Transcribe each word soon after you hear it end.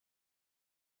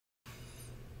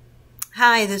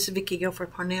Hi, this is Vicki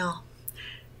Guilford Parnell.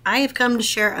 I have come to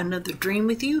share another dream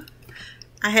with you.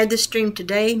 I had this dream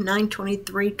today,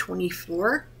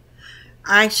 9/23/24.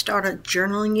 I started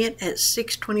journaling it at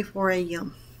 6:24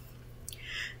 a.m.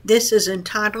 This is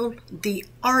entitled The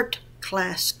Art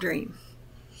Class Dream.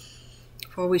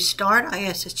 Before we start, I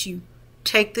ask that you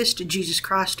take this to Jesus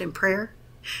Christ in prayer.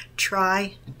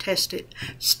 Try, test it.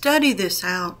 Study this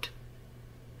out.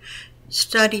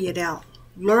 Study it out.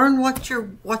 Learn what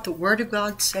the Word of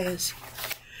God says.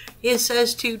 It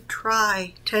says to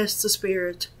try, test the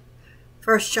spirits.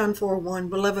 1 John 4:1,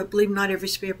 Beloved, believe not every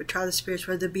spirit, but try the spirits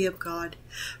whether they be of God.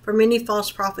 For many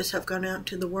false prophets have gone out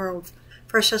into the world.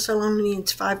 1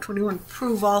 Thessalonians 5:21,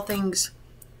 prove all things.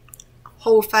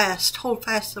 Hold fast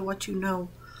to what you know.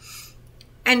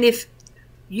 And if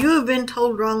you have been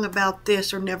told wrong about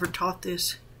this or never taught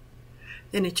this,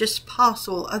 then it's just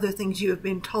possible other things you have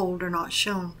been told or not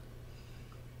shown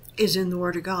is in the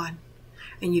Word of God.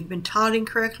 And you've been taught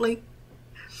incorrectly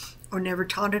or never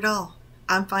taught at all.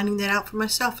 I'm finding that out for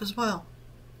myself as well.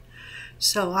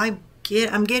 So I'm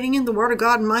getting in the Word of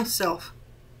God myself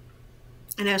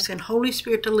and asking Holy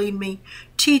Spirit to lead me,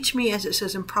 teach me, as it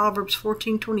says in Proverbs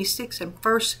 14:26 and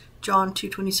 1 John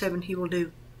 2:27 he will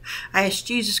do. I ask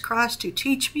Jesus Christ to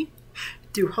teach me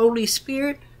through Holy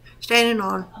Spirit, standing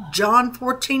on John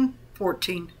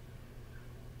 14:14.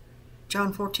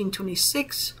 John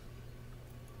 14:26,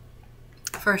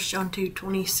 1 John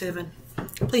 2:27.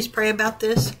 Please pray about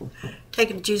this.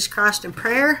 Take it to Jesus Christ in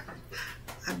prayer.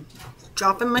 I'm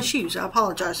dropping my shoes. I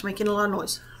apologize, making a lot of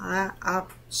noise.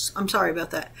 I'm sorry about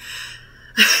that.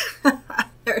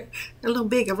 They're a little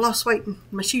big. I've lost weight and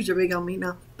my shoes are big on me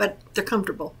now, but they're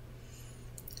comfortable.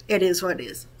 It is what it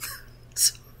is.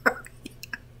 Sorry.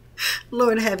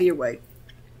 Lord, have your way.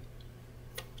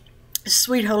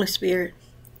 Sweet Holy Spirit,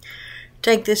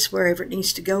 take this wherever it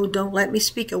needs to go. Don't let me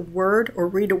speak a word or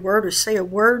read a word or say a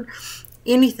word,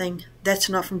 anything that's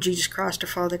not from Jesus Christ or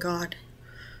Father God.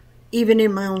 Even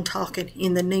in my own talking,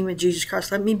 in the name of Jesus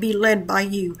Christ, let me be led by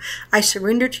you. I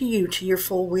surrender to you, to your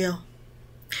full will.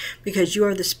 Because you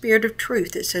are the Spirit of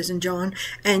truth, it says in John,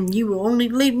 and you will only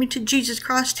lead me to Jesus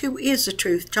Christ, who is the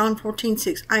truth. John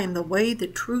 14:6, I am the way, the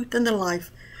truth, and the life.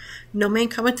 No man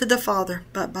cometh to the Father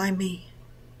but by me.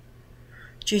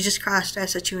 Jesus Christ, I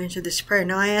ask that you answer this prayer.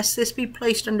 Now I ask this be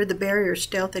placed under the barrier of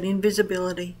stealth and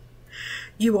invisibility.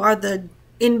 You are the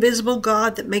invisible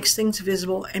God that makes things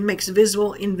visible and makes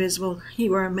visible invisible.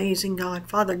 You are amazing, God.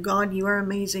 Father God, you are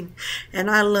amazing,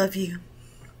 and I love you.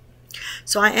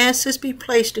 So I ask this be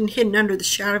placed and hidden under the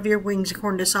shadow of your wings,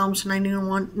 according to Psalms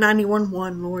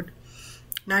 91:1, Lord.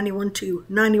 91:2,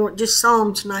 91, just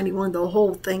Psalms 91, the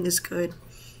whole thing is good.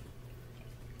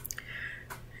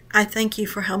 I thank you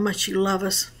for how much you love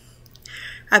us.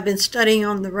 I've been studying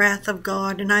on the wrath of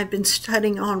God, and I've been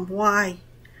studying on why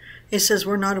it says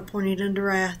we're not appointed unto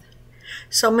wrath.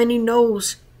 So many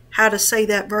knows how to say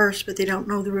that verse, but they don't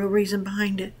know the real reason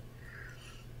behind it.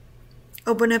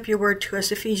 Open up your word to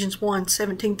us, Ephesians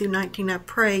 1:17-19. I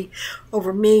pray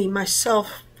over me,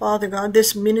 myself, Father God,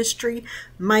 this ministry,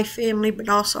 my family, but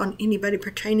also on anybody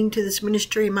pertaining to this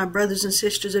ministry, my brothers and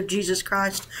sisters of Jesus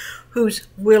Christ, who's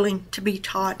willing to be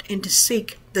taught and to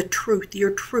seek the truth,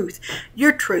 your truth,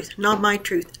 not my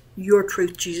truth, your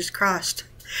truth, Jesus Christ.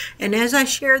 And as I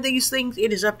share these things,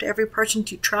 it is up to every person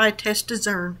to try, test,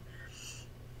 discern,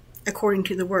 according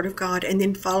to the Word of God, and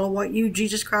then follow what you,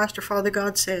 Jesus Christ, or Father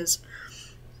God says.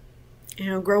 You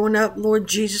know, growing up, Lord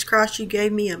Jesus Christ, you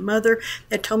gave me a mother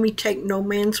that told me take no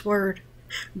man's word.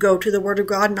 Go to the Word of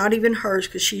God, not even hers,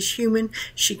 because she's human.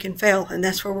 She can fail, and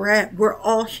that's where we're at. We're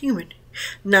all human.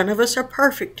 None of us are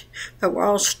perfect, but we're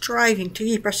all striving to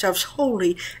keep ourselves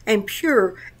holy and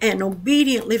pure and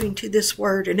obedient living to this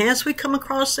Word. And as we come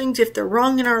across things, if they're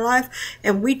wrong in our life,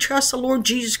 and we trust the Lord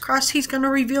Jesus Christ, He's going to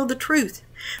reveal the truth.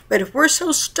 But if we're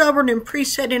so stubborn and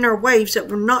preset in our ways that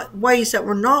we're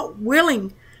not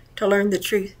willing to learn the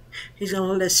truth, He's going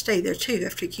to let us stay there too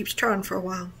after He keeps trying for a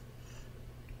while.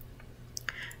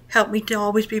 Help me to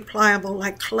always be pliable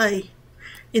like clay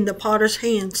in the potter's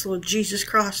hands, Lord Jesus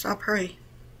Christ, I pray.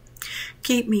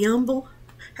 Keep me humble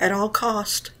at all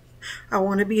cost. I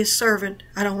want to be a servant.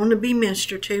 I don't want to be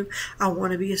ministered to. I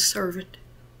want to be a servant.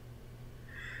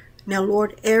 Now,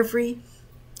 Lord, every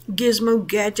gizmo,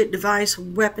 gadget, device,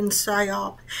 weapon,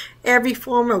 psyop, every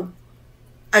form of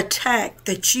attack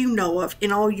that you know of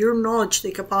in all your knowledge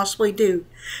they could possibly do,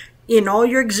 in all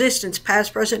your existence,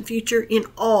 past, present, future, in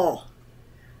all,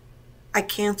 I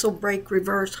cancel, break,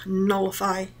 reverse,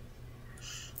 nullify,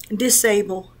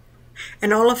 disable,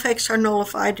 and all effects are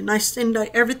nullified, and I send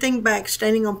everything back,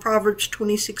 standing on Proverbs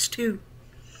 26:2.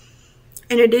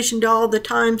 in addition to all the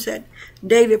times that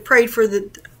David prayed for the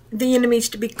enemies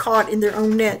to be caught in their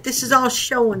own net. This is all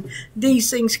showing these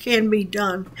things can be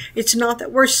done. It's not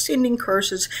that we're sending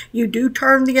curses. You do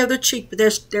turn the other cheek, but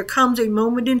there comes a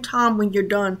moment in time when you're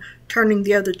done turning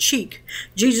the other cheek.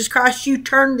 Jesus Christ, you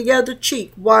turned the other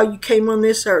cheek while you came on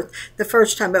this earth the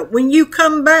first time. But when you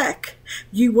come back,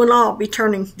 you will all be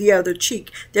turning the other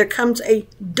cheek. There comes a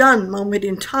done moment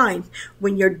in time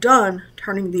when you're done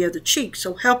turning the other cheek.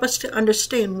 So help us to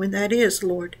understand when that is,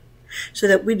 Lord, so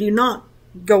that we do not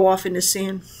go off into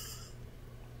sin.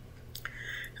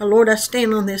 Now, Lord, I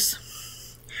stand on this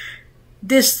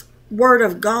word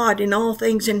of God in all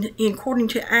things, and according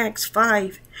to Acts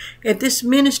 5. If this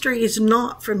ministry is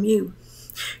not from you,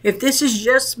 if this is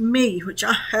just me, which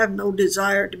I have no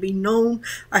desire to be known,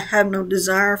 I have no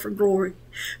desire for glory,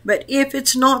 but if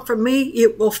it's not from me,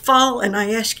 it will fall, and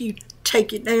I ask you to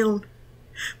take it down.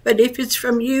 But if it's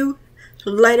from you,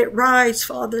 let it rise,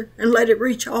 Father, and let it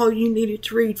reach all you need it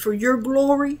to read for your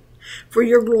glory, for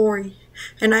your glory.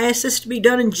 And I ask this to be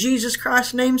done in Jesus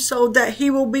Christ's name, so that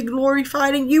he will be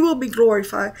glorified and you will be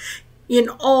glorified in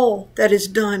all that is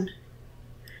done.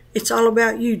 It's all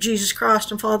about you, Jesus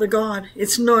Christ and Father God.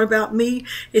 It's not about me.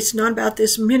 It's not about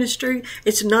this ministry.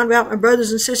 It's not about my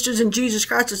brothers and sisters in Jesus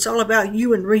Christ. It's all about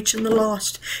you and reaching the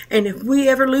lost. And if we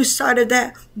ever lose sight of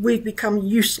that, we become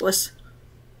useless.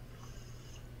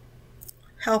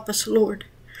 Help us, Lord,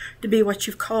 to be what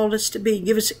you've called us to be.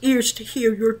 Give us ears to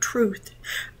hear your truth,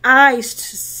 eyes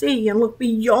to see and look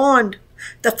beyond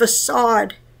the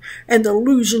facade and the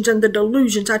illusions and the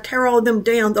delusions. I tear all them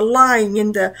down, the lying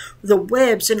and the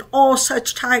webs and all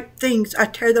such type things. I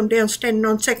tear them down, standing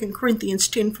on 2 Corinthians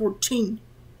 10:14.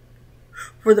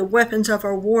 For the weapons of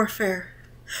our warfare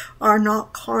are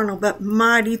not carnal, but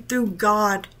mighty through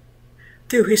God,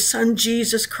 through his Son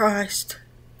Jesus Christ,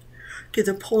 to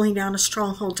the pulling down of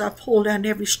strongholds. I pull down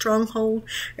every stronghold,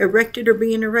 erected or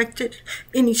being erected,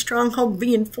 any stronghold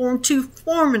being formed to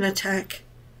form an attack.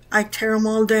 I tear them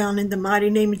all down in the mighty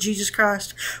name of Jesus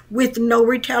Christ, with no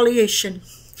retaliation,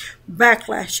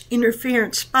 backlash,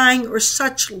 interference, spying, or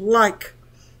such like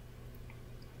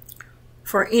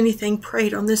for anything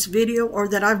prayed on this video or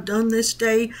that I've done this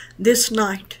day, this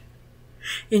night.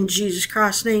 In Jesus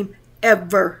Christ's name,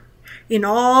 ever. In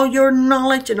all your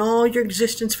knowledge and all your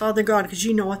existence, Father God, because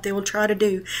you know what they will try to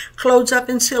do. Close up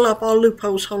and seal up all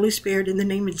loopholes, Holy Spirit, in the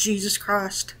name of Jesus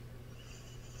Christ.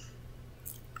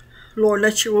 Lord,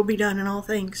 let your will be done in all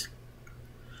things.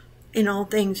 In all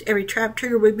things. Every trap,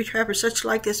 trigger, would-be trap, or such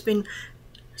like that's been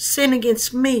sin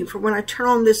against me, for when I turn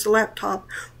on this laptop,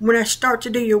 when I start to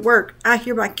do your work, I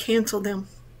hereby cancel them.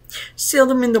 Seal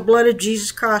them in the blood of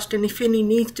Jesus Christ, and if any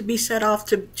needs to be set off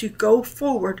to go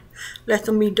forward, let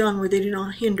them be done where they do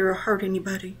not hinder or hurt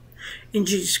anybody. In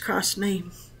Jesus Christ's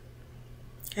name.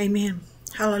 Amen.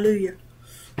 Hallelujah.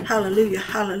 Hallelujah.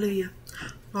 Hallelujah.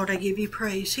 Lord, I give you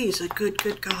praise. He is a good,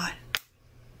 good God.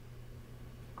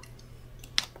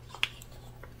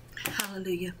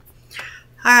 Hallelujah.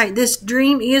 All right, this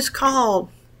dream is called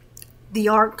the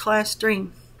Art Class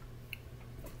Dream.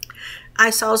 I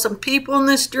saw some people in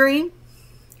this dream.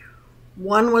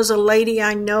 One was a lady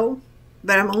I know,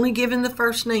 but I'm only giving the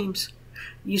first names.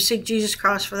 You seek Jesus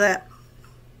Christ for that.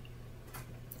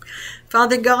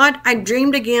 Father God, I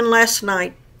dreamed again last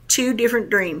night, 2 different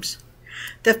dreams.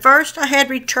 The first, I had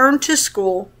returned to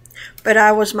school, but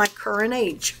I was my current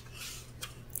age.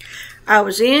 I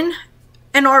was in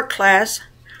an art class,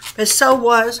 but so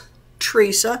was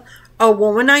Teresa, a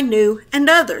woman I knew, and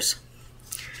others.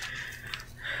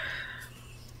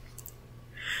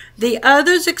 The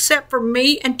others, except for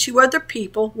me and 2 other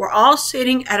people, were all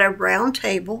sitting at a round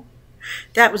table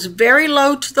that was very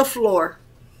low to the floor.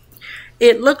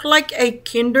 It looked like a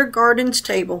kindergarten's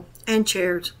table and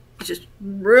chairs, just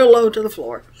real low to the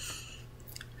floor.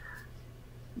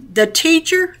 The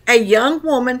teacher, a young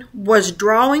woman, was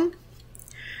drawing,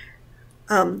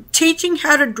 teaching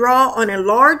how to draw on a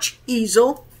large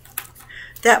easel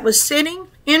that was sitting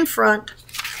in front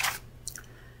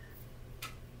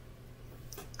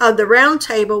of the round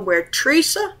table where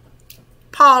Teresa,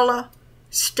 Paula,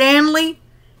 Stanley,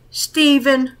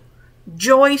 Stephen,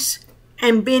 Joyce,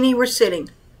 and Benny were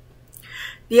sitting.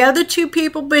 The other 2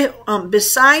 people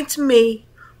besides me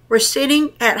were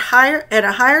sitting at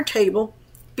a higher table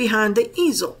behind the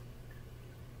easel.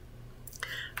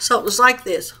 So it was like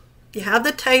this. You have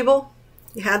the table,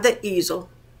 you have the easel,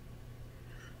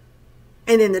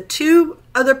 and then the 2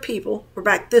 other people were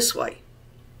back this way.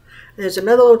 And there's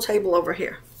another little table over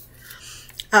here.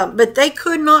 But they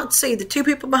could not see, the 2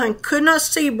 people behind could not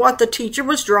see what the teacher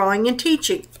was drawing and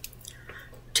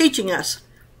teaching us.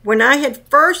 When I had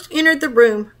first entered the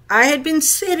room, I had been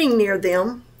sitting near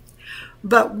them,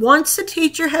 but once the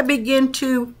teacher had begun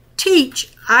to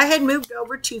teach, I had moved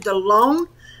over to the lone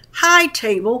high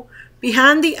table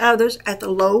behind the others at the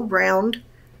low round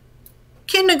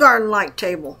kindergarten-like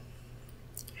table.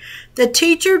 The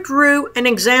teacher drew an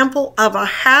example of a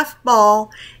half ball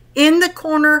in the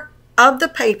corner of the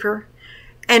paper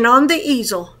and on the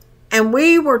easel, and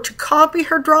we were to copy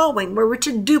her drawing. We were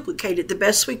to duplicate it the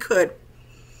best we could.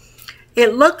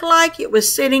 It looked like it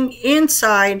was sitting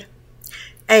inside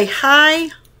a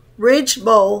high ridged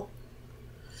bowl,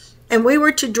 and we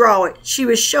were to draw it. She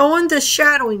was showing the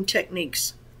shadowing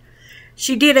techniques.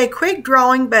 She did a quick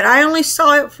drawing, but I only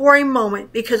saw it for a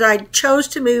moment because I chose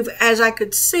to move as I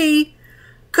couldn't see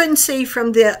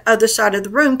from the other side of the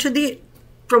room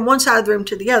from one side of the room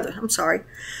to the other. I'm sorry.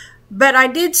 But I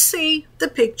did see the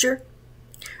picture.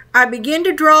 I began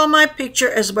to draw my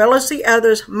picture as well as the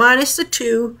others, minus the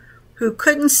two who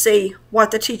couldn't see what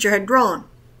the teacher had drawn.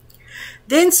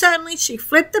 Then suddenly she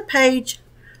flipped the page,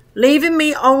 leaving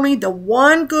me only the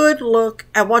one good look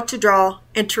at what to draw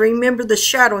and to remember the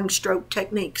shadowing stroke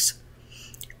techniques.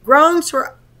 Groans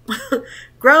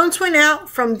went out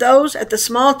from those at the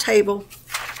small table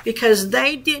because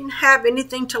they didn't have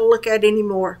anything to look at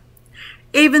anymore,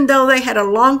 even though they had a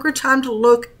longer time to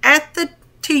look at the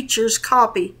teacher's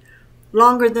copy,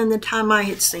 longer than the time I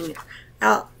had seen it.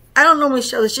 Now, I don't normally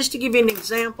show this, just to give you an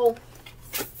example.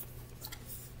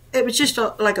 It was just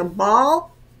like a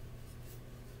ball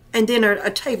and then a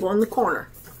table in the corner,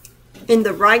 in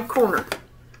the right corner,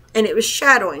 and it was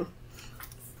shadowing.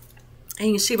 And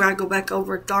you can see where I go back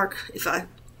over it dark if I,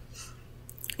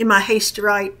 in my haste to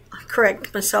write,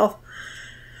 correct myself.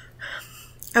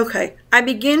 Okay, I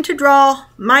began to draw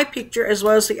my picture as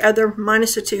well as the other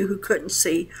minus the two who couldn't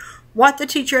see what the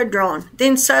teacher had drawn.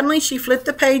 Then suddenly she flipped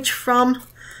the page from,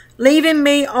 leaving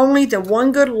me only the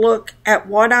one good look at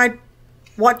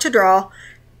what to draw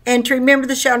and to remember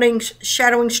the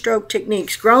shadowing stroke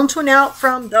techniques. Groans went out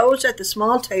from those at the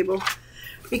small table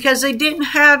because they didn't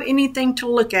have anything to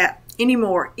look at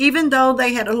anymore, even though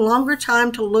they had a longer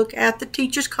time to look at the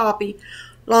teacher's copy,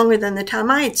 longer than the time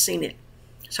I had seen it.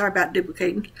 Sorry about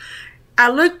duplicating.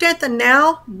 I looked at the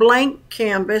now blank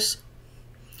canvas,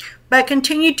 but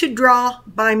continued to draw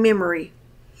by memory.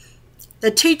 The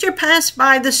teacher passed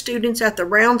by the students at the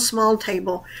round small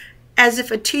table as if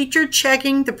a teacher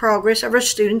checking the progress of her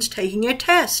students taking a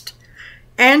test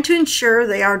and to ensure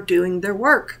they are doing their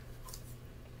work.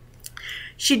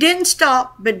 She didn't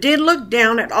stop, but did look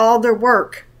down at all their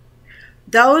work.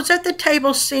 Those at the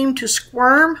table seemed to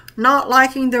squirm, not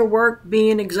liking their work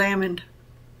being examined.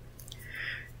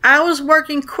 I was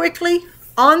working quickly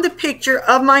on the picture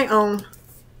of my own,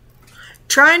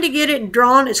 trying to get it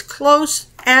drawn as close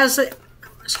as the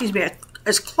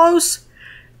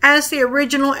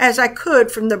original as I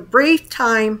could from the brief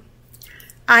time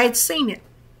I had seen it.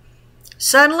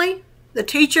 Suddenly, the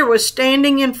teacher was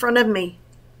standing in front of me.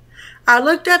 I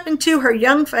looked up into her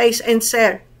young face and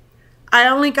said, I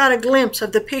only got a glimpse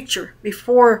of the picture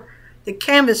before the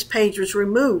canvas page was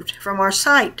removed from our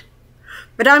sight,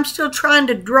 but I'm still trying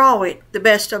to draw it the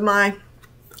best of my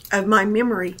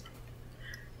memory.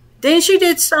 Then she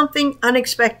did something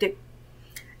unexpected.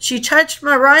 She touched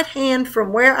my right hand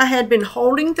from where I had been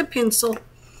holding the pencil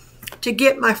to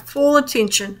get my full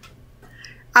attention.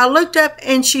 I looked up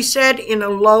and she said in a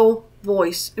low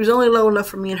voice, it was only low enough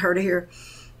for me and her to hear,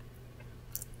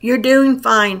 "You're doing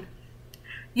fine.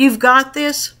 You've got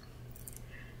this.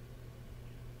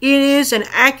 It is an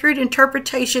accurate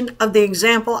interpretation of the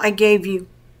example I gave you.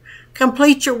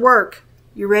 Complete your work.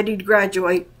 You're ready to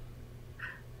graduate."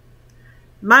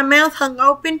 My mouth hung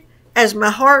open as my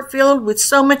heart filled with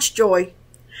so much joy.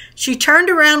 She turned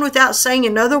around without saying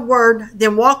another word,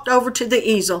 then walked over to the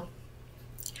easel.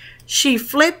 She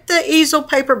flipped the easel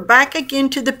paper back again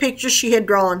to the picture she had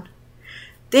drawn.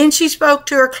 Then she spoke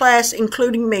to her class,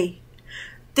 including me.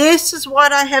 "This is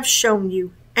what I have shown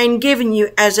you and given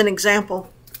you as an example.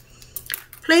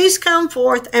 Please come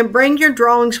forth and bring your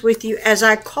drawings with you as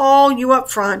I call you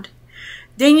up front.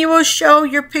 Then you will show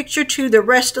your picture to the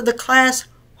rest of the class,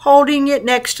 holding it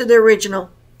next to the original.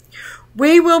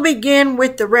 We will begin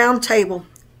with the round table.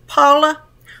 Paula,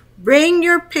 bring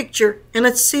your picture and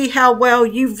let's see how well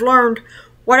you've learned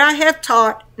what I have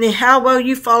taught and how well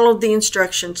you followed the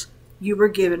instructions you were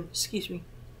given." Excuse me.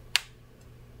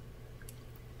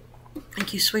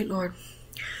 Thank you, sweet Lord.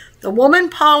 The woman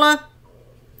Paula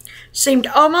seemed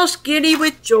almost giddy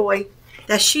with joy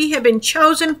that she had been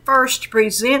chosen first to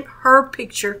present her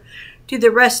picture to the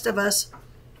rest of us.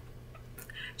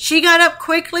 She got up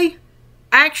quickly,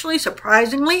 actually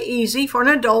surprisingly easy for an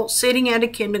adult sitting at a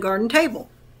kindergarten table.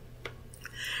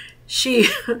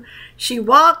 She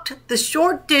walked the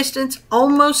short distance,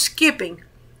 almost skipping.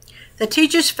 The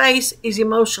teacher's face is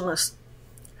emotionless.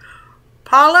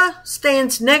 Paula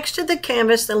stands next to the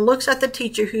canvas and looks at the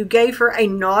teacher, who gave her a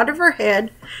nod of her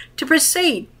head to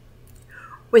proceed.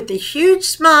 With a huge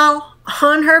smile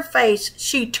on her face,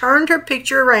 she turned her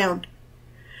picture around.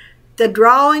 The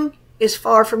drawing is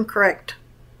far from correct.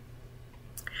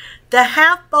 The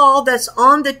half ball that's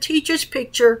on the teacher's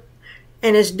picture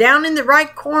and is down in the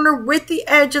right corner with the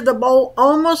edge of the bowl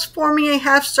almost forming a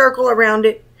half circle around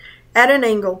it at an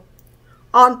angle.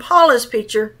 On Paula's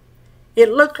picture,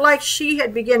 it looked like she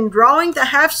had begun drawing the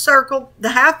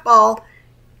half ball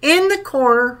in the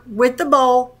corner with the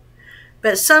bowl,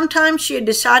 but sometimes she had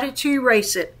decided to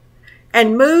erase it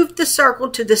and moved the circle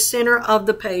to the center of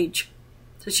the page.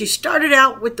 So she started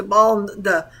out with the ball,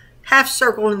 the half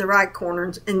circle in the right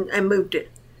corner, and moved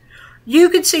it. You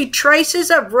could see traces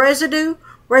of residue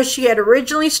where she had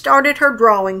originally started her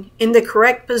drawing in the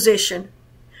correct position.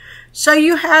 So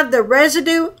you have the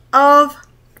residue of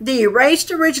the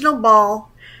erased original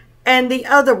ball and the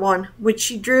other one, which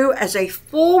she drew as a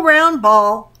full round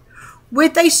ball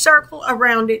with a circle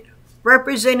around it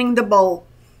representing the bowl.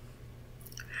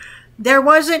 There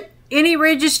wasn't any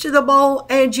ridges to the bowl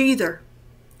edge either.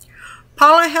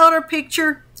 Paula held her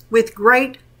picture with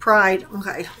great pride.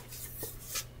 Okay.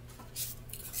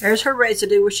 There's her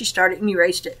residue where she started and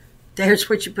erased it. There's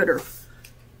where she put her.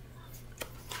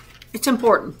 It's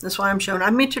important. That's why I'm showing.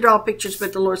 I meant to draw pictures,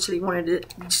 but the Lord said He wanted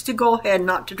it just to go ahead,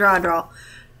 not to dry draw.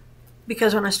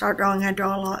 Because when I start drawing, I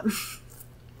draw a lot.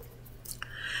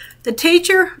 The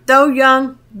teacher, though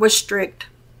young, was strict.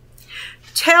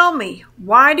 Tell me,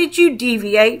 why did you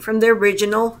deviate from the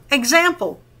original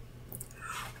example?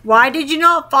 Why did you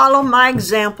not follow my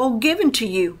example given to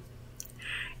you?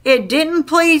 It didn't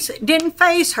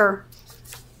faze her,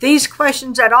 these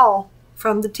questions at all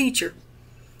from the teacher.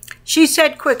 She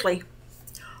said quickly,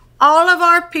 all of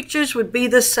our pictures would be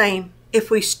the same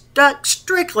if we stuck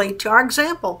strictly to our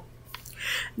example.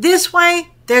 This way,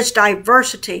 there's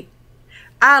diversity.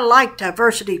 I like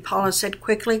diversity, Paula said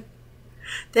quickly.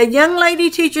 The young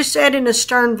lady teacher said in a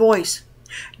stern voice,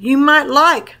 you might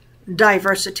like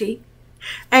diversity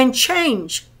and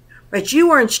change, but you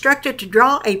were instructed to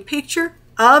draw a picture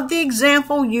of the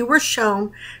example you were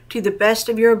shown to the best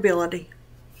of your ability.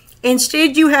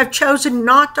 Instead, you have chosen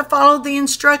not to follow the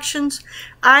instructions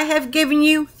I have given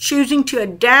you, choosing to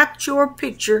adapt your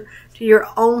picture to your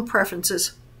own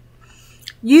preferences.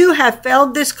 You have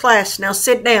failed this class. Now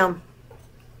sit down.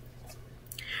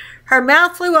 Her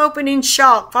mouth flew open in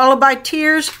shock, followed by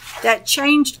tears that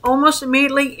changed almost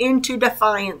immediately into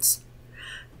defiance.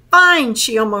 Fine,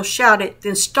 she almost shouted,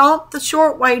 then stomped the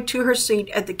short way to her seat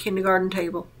at the kindergarten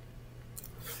table.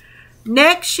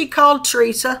 Next, she called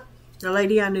Teresa, the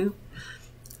lady I knew,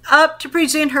 up to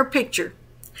present her picture.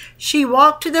 She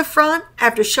walked to the front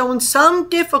after showing some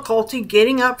difficulty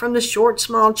getting up from the short,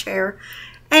 small chair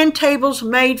and tables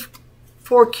made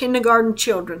for kindergarten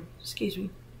children. Excuse me.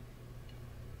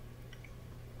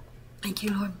 Thank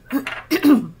you,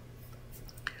 Lord.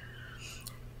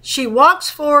 She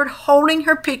walks forward, holding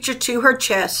her picture to her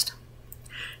chest.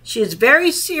 She is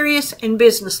very serious and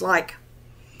businesslike.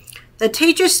 The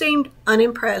teacher seemed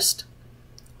unimpressed.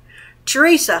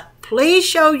 Teresa, please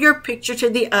show your picture to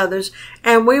the others,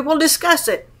 and we will discuss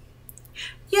it.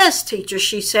 Yes, teacher,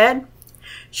 she said.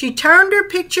 She turned her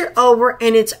picture over,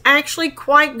 and it's actually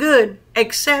quite good,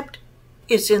 except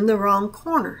it's in the wrong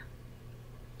corner.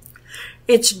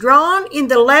 It's drawn in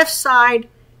the left side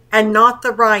and not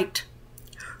the right.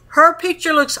 Her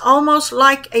picture looks almost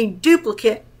like a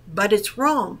duplicate, but it's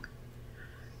wrong.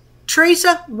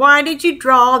 Teresa, why did you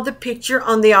draw the picture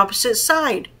on the opposite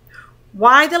side?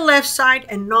 Why the left side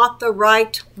and not the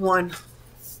right one?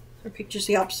 Her picture's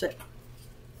the opposite.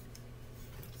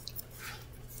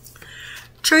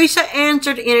 Teresa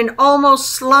answered in an almost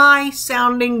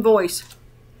sly-sounding voice.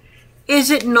 Is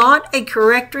it not a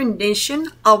correct rendition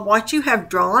of what you have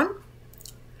drawn?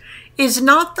 Is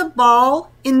not the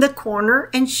ball in the corner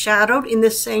and shadowed in the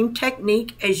same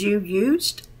technique as you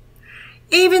used?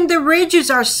 Even the ridges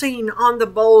are seen on the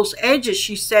bowl's edges,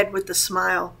 she said with a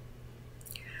smile.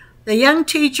 The young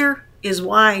teacher is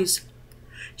wise.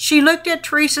 She looked at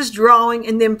Teresa's drawing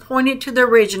and then pointed to the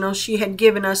original she had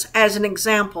given us as an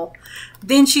example.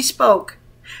 Then she spoke.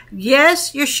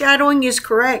 Yes, your shadowing is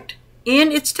correct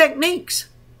in its techniques.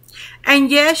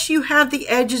 And yes, you have the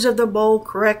edges of the bowl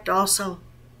correct also.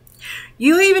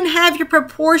 You even have your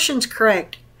proportions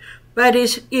correct, but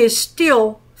it is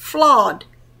still flawed.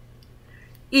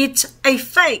 It's a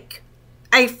fake,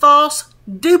 a false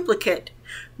duplicate,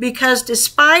 because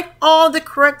despite all the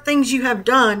correct things you have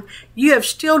done, you have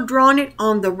still drawn it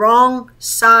on the wrong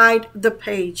side of the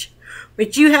page,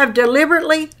 which you have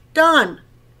deliberately done.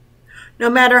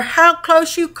 No matter how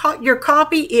close your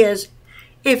copy is,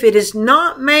 if it is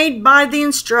not made by the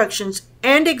instructions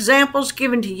and examples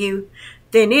given to you,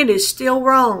 then it is still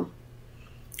wrong.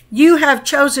 You have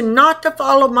chosen not to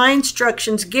follow my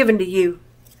instructions given to you.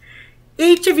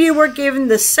 Each of you were given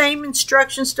the same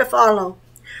instructions to follow.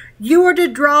 You are to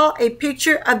draw a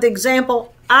picture of the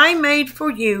example I made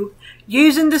for you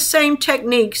using the same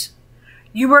techniques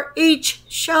you were each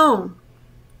shown.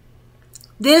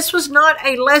 This was not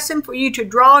a lesson for you to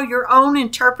draw your own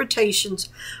interpretations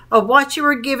of what you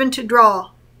were given to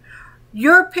draw.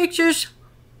 Your pictures,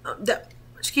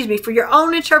 for your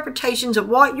own interpretations of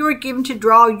what you were given to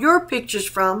draw your pictures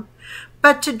from,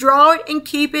 but to draw it and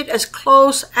keep it as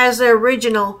close as the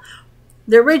original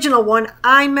one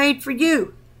I made for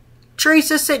you.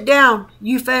 Teresa, sit down.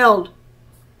 You failed.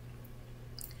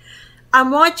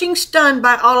 I'm watching, stunned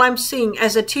by all I'm seeing,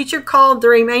 as the teacher called the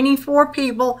remaining 4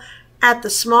 people at the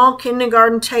small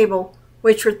kindergarten table,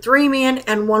 which were 3 men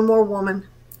and 1 more woman.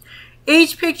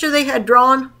 Each picture they had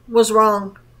drawn was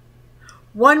wrong.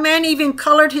 One man even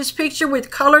colored his picture with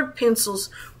colored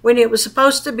pencils when it was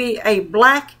supposed to be a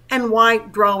black and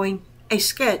white drawing, a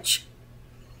sketch.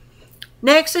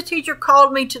 Next, the teacher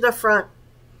called me to the front.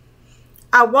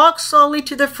 I walked slowly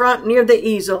to the front near the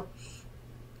easel.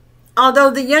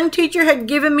 Although the young teacher had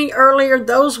given me earlier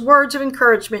those words of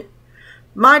encouragement,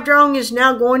 my drawing is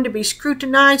now going to be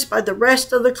scrutinized by the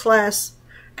rest of the class,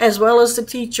 as well as the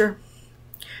teacher,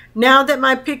 now that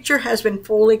my picture has been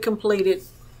fully completed.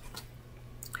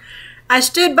 I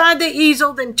stood by the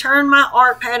easel, then turned my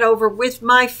art pad over with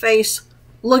my face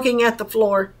looking at the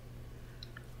floor.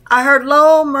 I heard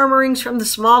low murmurings from the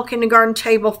small kindergarten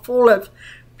table full of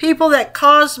people that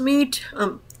caused me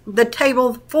to, that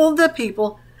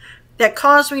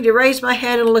caused me to raise my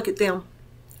head and look at them.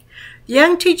 The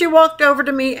young teacher walked over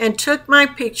to me and took my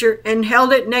picture and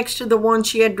held it next to the one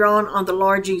she had drawn on the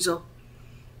large easel.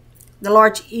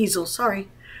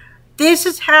 This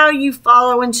is how you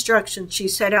follow instructions, she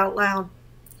said out loud.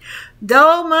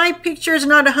 Though my picture is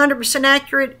not 100%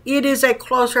 accurate, it is a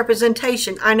close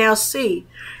representation, I now see,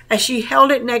 as she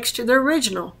held it next to the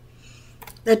original.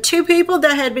 The 2 people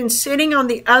that had been sitting on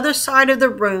the other side of the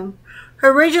room, who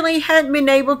originally hadn't been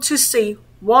able to see,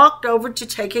 walked over to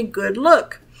take a good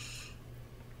look.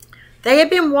 They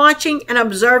had been watching and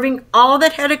observing all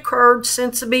that had occurred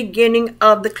since the beginning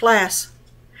of the class.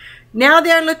 Now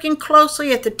they are looking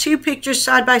closely at the 2 pictures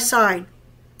side by side.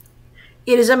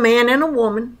 It is a man and a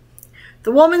woman.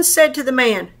 The woman said to the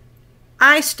man,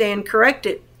 I stand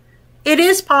corrected. It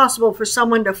is possible for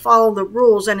someone to follow the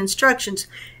rules and instructions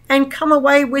and come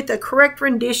away with a correct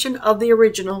rendition of the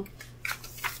original.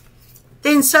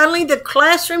 Then suddenly the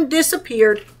classroom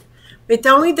disappeared, with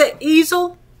only the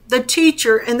easel, the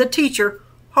teacher, and the teacher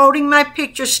holding my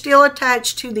picture still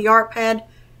attached to the art pad,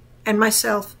 and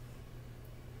myself.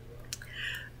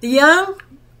 The young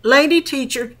lady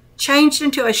teacher changed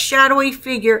into a shadowy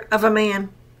figure of a man.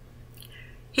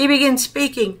 He began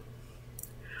speaking.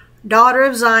 Daughter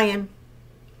of Zion,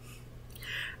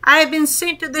 I have been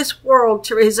sent to this world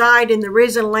to reside in the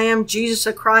risen Lamb, Jesus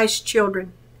of Christ's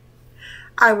children.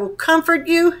 I will comfort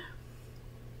you.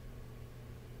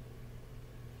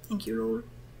 Thank you, Lord.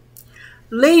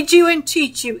 Lead you and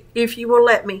teach you if you will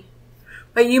let me,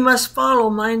 but you must follow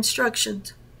my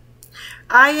instructions.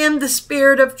 I am the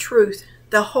Spirit of truth,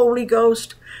 the Holy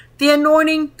Ghost, the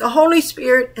anointing, the Holy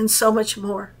Spirit, and so much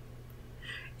more.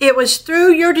 It was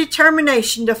through your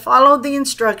determination to follow the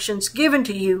instructions given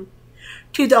to you,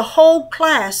 to the whole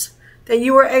class, that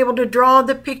you were able to draw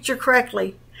the picture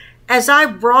correctly, as I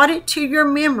brought it to your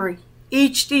memory,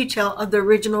 each detail of the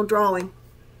original drawing.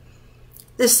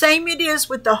 The same it is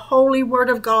with the Holy Word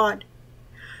of God.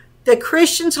 The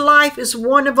Christian's life is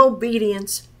one of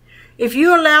obedience. If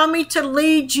you allow me to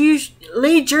lead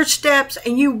your steps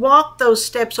and you walk those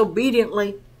steps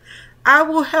obediently, I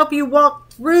will help you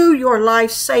walk through your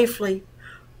life safely,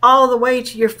 all the way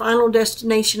to your final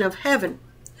destination of heaven,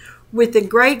 with the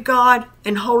great God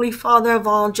and Holy Father of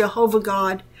all, Jehovah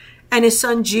God, and His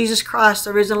Son Jesus Christ,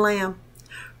 the risen Lamb,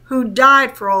 who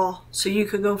died for all so you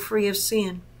could go free of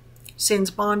sin's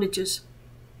bondages.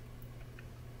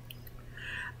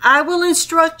 I will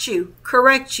instruct you,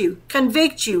 correct you,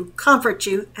 convict you, comfort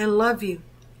you, and love you.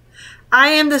 I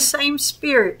am the same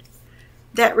Spirit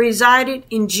that resided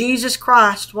in Jesus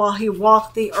Christ while He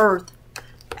walked the earth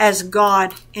as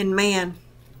God and man.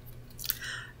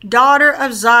 Daughter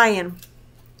of Zion,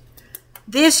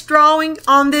 this drawing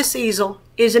on this easel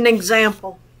is an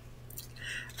example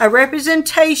a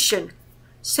representation,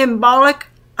 symbolic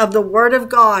of the Word of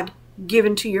God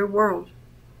given to your world.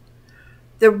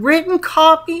 The written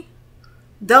copy,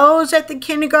 those at the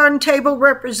kindergarten table,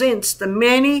 represents the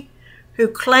many who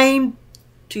claim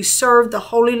to serve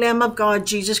the Holy Lamb of God,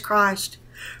 Jesus Christ,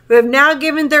 who have now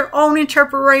given their own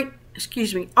interpretation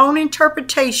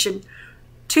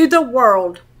to the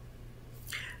world,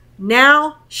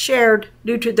 now shared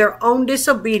due to their own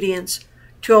disobedience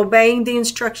to obeying the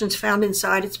instructions found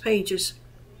inside its pages,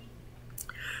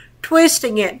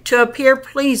 twisting it to appear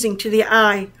pleasing to the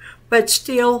eye, but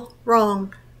still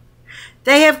wrong.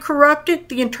 They have corrupted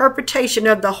the interpretation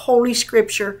of the Holy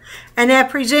Scripture and have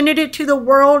presented it to the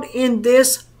world in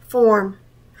this form.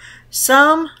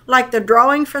 Some, like the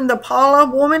drawing from the Paula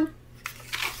woman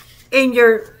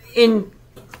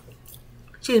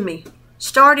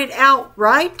started out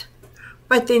right,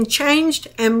 but then changed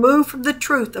and moved from the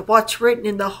truth of what's written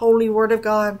in the Holy Word of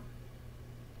God.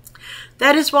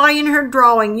 That is why in her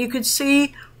drawing you could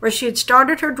see where she had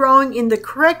started her drawing in the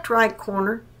correct right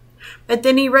corner, but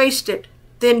then erased it,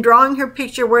 then drawing her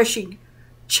picture where she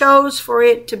chose for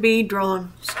it to be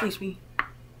drawn. Thank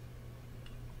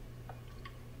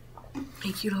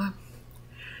you, Lord.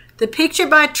 The picture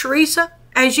by Teresa,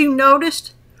 as you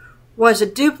noticed, was a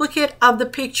duplicate of the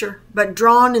picture, but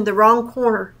drawn in the wrong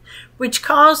corner, which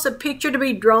caused the picture to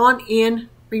be drawn in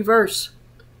reverse.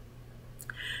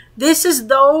 This is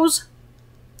those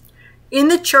in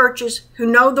the churches who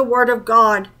know the Word of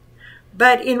God,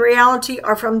 but in reality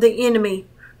are from the enemy,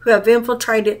 who have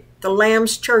infiltrated the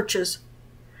Lamb's churches.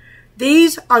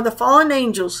 These are the fallen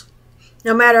angels.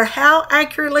 No matter how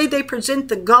accurately they present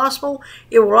the gospel,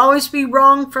 it will always be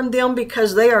wrong from them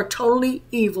because they are totally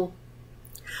evil.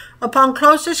 Upon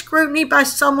closer scrutiny by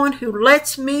someone who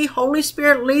lets me, Holy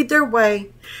Spirit, lead their way,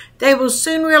 they will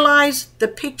soon realize the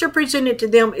picture presented to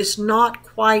them is not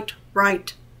quite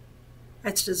right.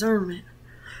 That's discernment.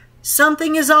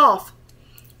 Something is off.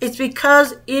 It's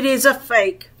because it is a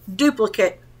fake,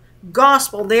 duplicate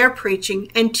gospel they are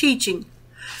preaching and teaching,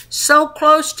 so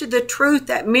close to the truth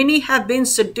that many have been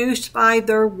seduced by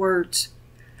their words.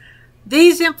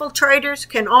 These infiltrators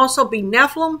can also be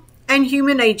Nephilim and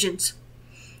human agents,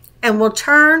 and will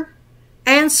turn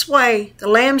and sway the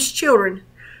Lamb's children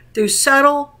through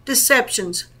subtle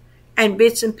deceptions and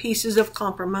bits and pieces of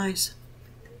compromise.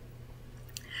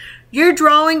 Your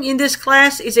drawing in this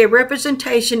class is a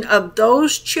representation of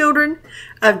those children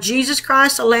of Jesus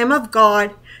Christ, the Lamb of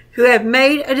God, who have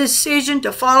made a decision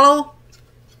to follow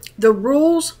the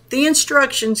rules, the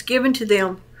instructions given to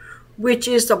them, which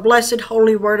is the blessed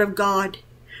holy Word of God,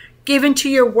 given to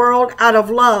your world out of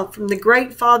love from the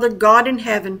great Father God in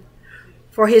heaven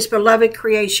for His beloved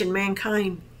creation,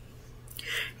 mankind.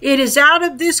 It is out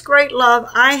of this great love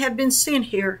I have been sent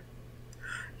here.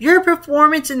 Your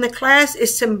performance in the class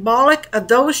is symbolic of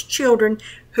those children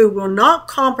who will not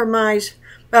compromise,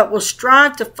 but will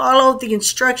strive to follow the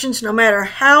instructions no matter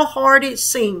how hard it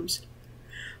seems,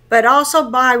 but also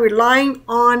by relying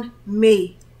on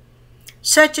me,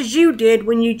 such as you did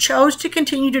when you chose to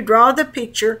continue to draw the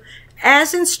picture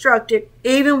as instructed,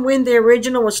 even when the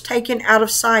original was taken out of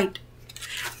sight.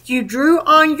 You drew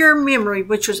on your memory,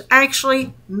 which was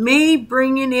actually me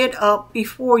bringing it up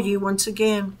before you once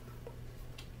again,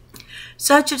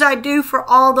 such as I do for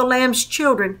all the Lamb's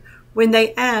children when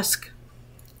they ask.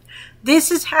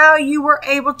 This is how you were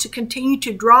able to continue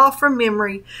to draw from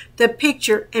memory the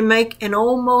picture and make an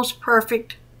almost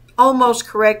perfect, almost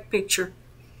correct picture.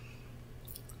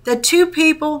 The two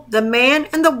people, the man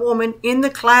and the woman in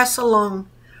the class alone,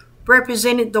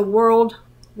 represented the world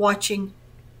watching.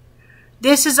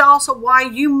 This is also why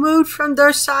you moved from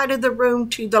their side of the room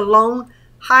to the lone,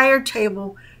 higher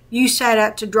table you sat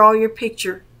at to draw your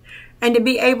picture, and to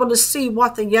be able to see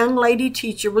what the young lady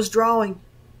teacher was drawing.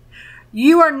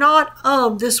 You are not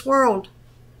of this world.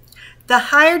 The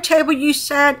higher table you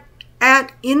sat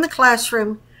at in the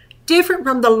classroom, different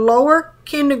from the lower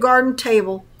kindergarten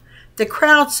table the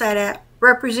crowd sat at,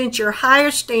 represents your higher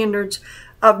standards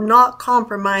of not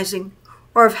compromising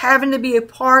or of having to be a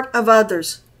part of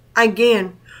others.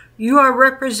 Again, you are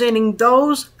representing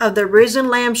those of the risen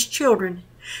Lamb's children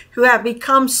who have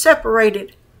become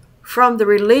separated from the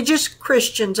religious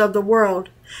Christians of the world,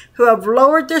 who have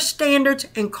lowered their standards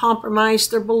and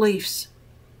compromised their beliefs.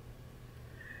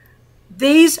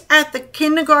 These at the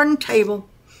kindergarten table,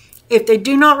 if they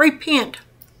do not repent,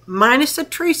 minus the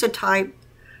Teresa type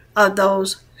of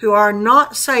those who are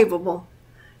not savable,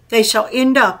 they shall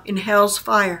end up in hell's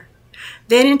fire,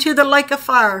 then into the lake of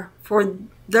fire for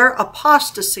their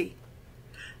apostasy.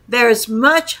 There is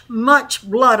much, much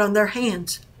blood on their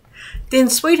hands. Then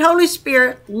sweet Holy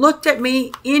Spirit looked at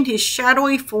me in his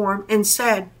shadowy form and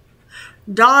said,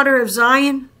 Daughter of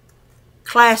Zion,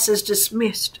 class is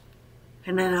dismissed.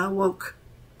 And then I woke.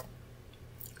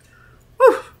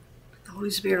 Whew. The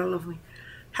Holy Spirit all over me.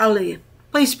 Hallelujah.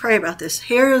 Please pray about this.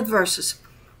 Here are the verses.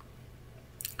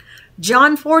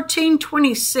 John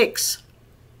 14:26.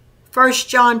 1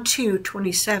 John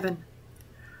 2:27.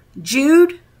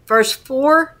 Jude, verse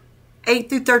 4, 8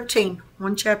 through 13.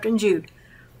 One chapter in Jude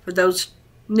for those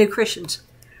new Christians.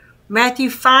 Matthew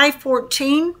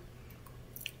 5:14.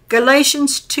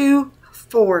 Galatians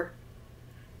 2:4.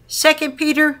 2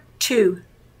 Peter 2.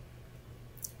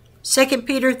 2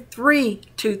 Peter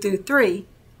 3:2 through 3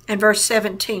 and verse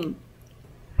 17.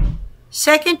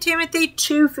 2 Timothy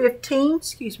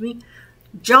 2:15,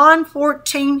 John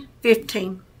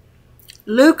 14:15,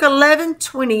 Luke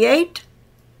 11:28,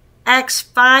 Acts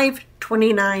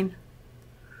 5:29,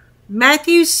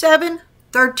 Matthew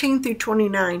 7:13 through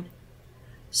 29,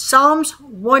 Psalms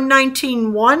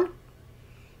 119:1,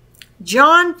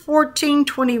 John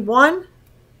 14:21,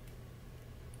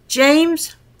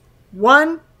 James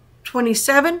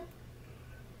 1:27,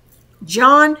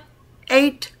 John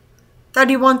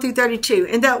 8:31 through 32.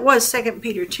 And that was 2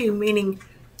 Peter 2, meaning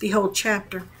the whole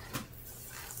chapter.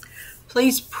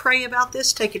 Please pray about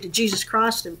this. Take it to Jesus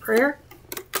Christ in prayer.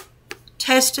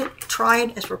 Test it. Try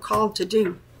it as we're called to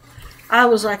do. I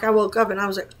woke up and I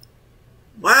was like,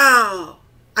 wow.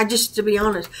 To be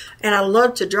honest, and I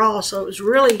love to draw, so it was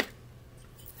really,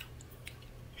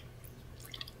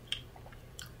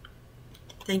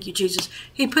 thank you, Jesus.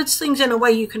 He puts things in a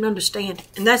way you can understand.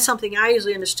 And that's something I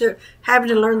usually understood. Having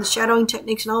to learn the shadowing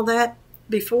techniques and all that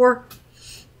before.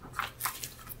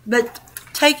 But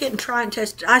take it and try and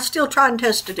test it. I still tried and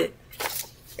tested it.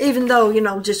 Even though,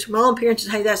 just from all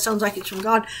appearances, hey, that sounds like it's from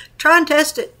God. Try and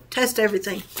test it. Test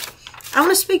everything. I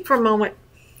want to speak for a moment.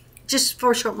 Just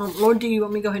for a short moment. Lord, do you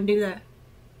want me to go ahead and do that?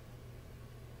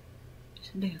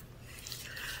 Yes, I do.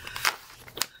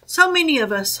 So many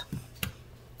of us,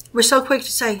 we're so quick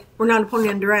to say, we're not appointed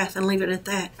unto wrath, and leave it at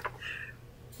that.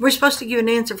 We're supposed to give an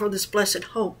answer for this blessed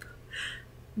hope.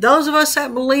 Those of us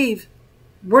that believe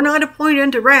we're not appointed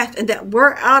unto wrath and that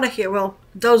we're out of here, well,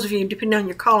 those of you, depending on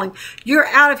your calling, you're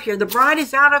out of here. The bride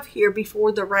is out of here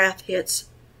before the wrath hits.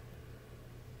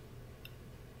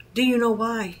 Do you know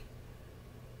why?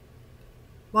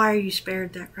 Why are you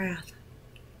spared that wrath?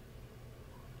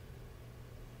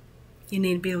 You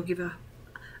need to be able to give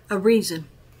a reason.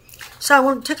 So I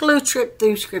want to take a little trip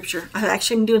through Scripture. I've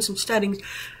actually been doing some studying.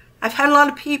 I've had a lot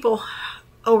of people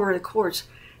over the course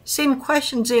send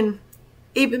questions in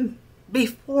even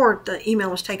before the email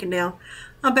was taken down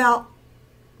about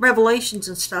revelations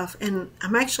and stuff. And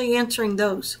I'm actually answering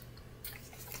those.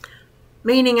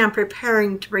 Meaning I'm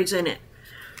preparing to present it.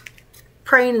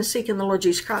 Praying and seeking the Lord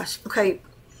Jesus Christ. Okay.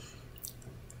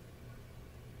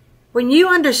 When you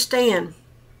understand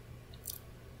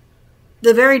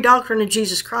the very doctrine of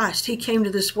Jesus Christ, he came to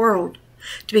this world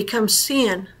to become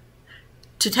sin,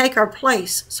 to take our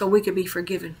place so we could be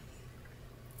forgiven.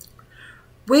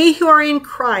 We who are in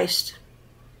Christ,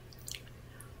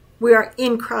 we are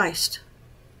in Christ.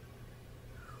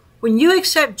 When you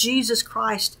accept Jesus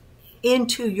Christ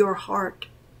into your heart,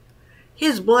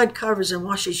 his blood covers and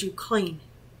washes you clean.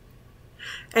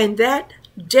 And that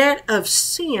debt of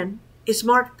sin is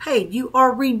marked paid. You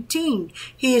are redeemed.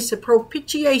 He is the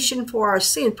propitiation for our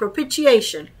sin.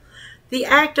 Propitiation. The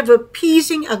act of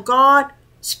appeasing a God,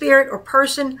 spirit, or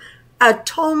person.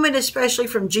 Atonement, especially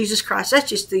from Jesus Christ. That's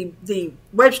just the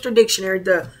Webster Dictionary.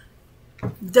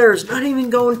 There's not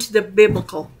even going to the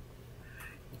biblical.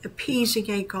 Appeasing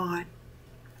a God.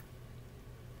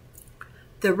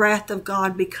 The wrath of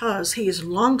God, because he is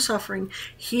long-suffering,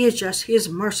 he is just, he is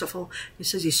merciful. It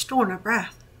says he's storing up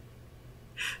wrath.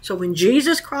 So when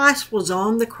Jesus Christ was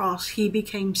on the cross, he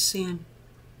became sin.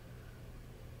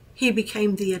 He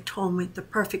became the atonement, the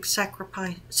perfect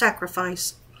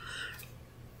sacrifice.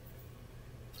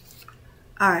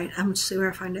 All right, I'm going to see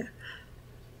where I find it.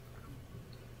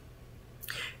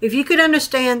 If you could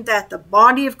understand that the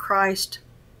body of Christ,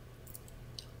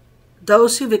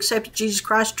 those who've accepted Jesus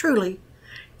Christ truly,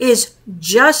 is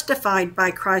justified by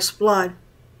Christ's blood.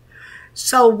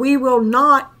 So we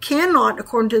cannot,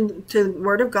 according to the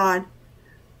Word of God,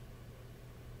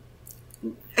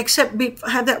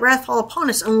 have that wrath fall upon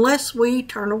us unless we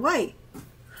turn away.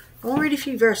 I'll read a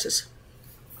few verses.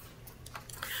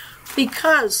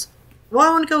 Because, I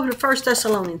want to go to 1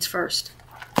 Thessalonians first.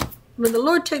 When the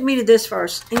Lord took me to this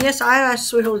verse, and yes, I asked the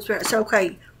sweet Holy Spirit, I said,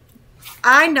 okay,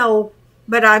 I know,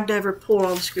 but I've never pulled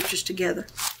all the scriptures together.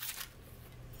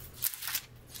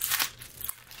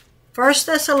 1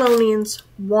 Thessalonians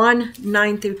 1,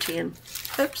 9 through 10.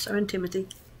 Oops, I'm in Timothy.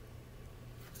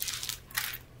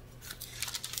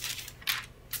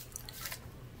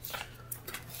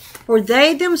 For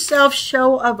they themselves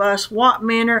show of us what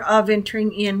manner of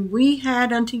entering in we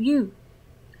had unto you,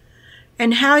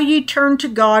 and how ye turned to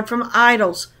God from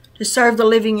idols to serve the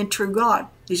living and true God.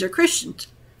 These are Christians.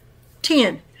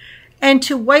 10. And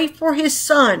to wait for his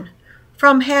Son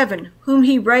from heaven, whom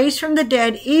he raised from the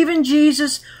dead, even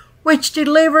Jesus, which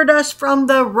delivered us from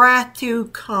the wrath to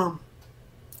come.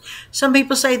 Some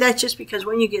people say that's just because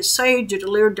when you get saved, you're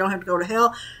delivered, don't have to go to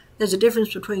hell. There's a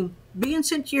difference between being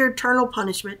sent to your eternal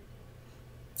punishment,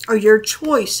 or your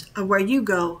choice of where you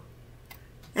go,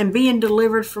 and being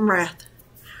delivered from wrath.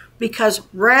 Because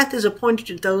wrath is appointed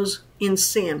to those in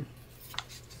sin.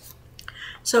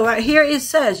 So right here it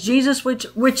says, Jesus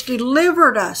which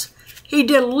delivered us. He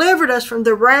delivered us from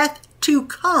the wrath to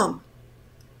come.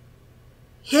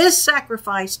 His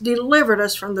sacrifice delivered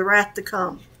us from the wrath to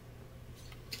come.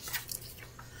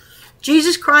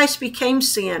 Jesus Christ became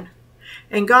sin,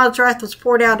 and God's wrath was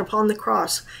poured out upon the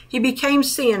cross. He became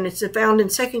sin. It's found in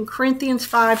 2 Corinthians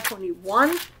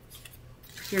 5:21.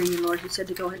 Hear you, Lord. He said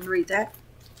to go ahead and read that.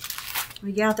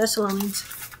 Yeah, Thessalonians.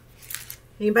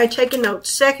 Anybody taking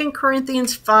notes? 2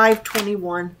 Corinthians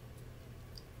 5:21.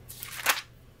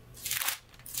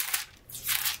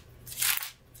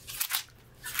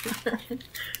 I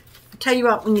tell you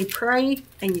what, when you pray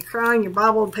and you cry in your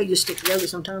Bible, the pages stick together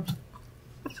sometimes.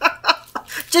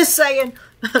 Just saying.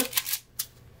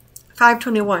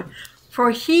 5:21. For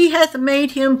he hath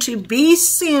made him to be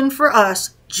sin for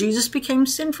us. Jesus became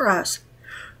sin for us,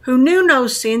 who knew no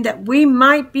sin, that we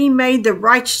might be made the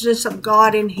righteousness of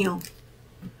God in him.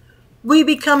 We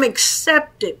become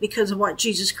accepted because of what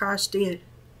Jesus Christ did.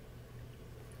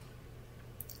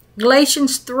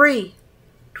 Galatians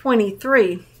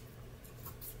 3:23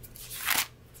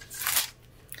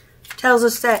 tells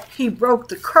us that he broke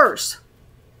the curse.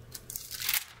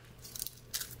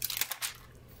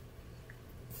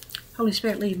 Holy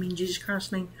Spirit, lead me in Jesus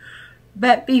Christ's name.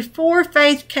 But before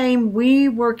faith came, we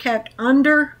were kept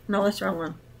under... No, that's the wrong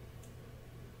one.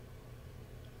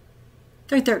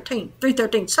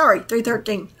 3:13. Sorry,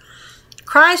 3:13.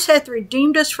 Christ hath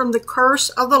redeemed us from the curse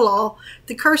of the law,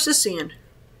 the curse of sin,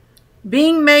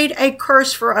 being made a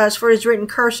curse for us, for it is written,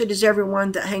 cursed is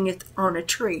everyone that hangeth on a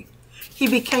tree. He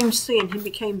became sin. He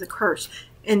became the curse.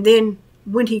 And then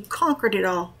when he conquered it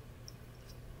all,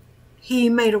 he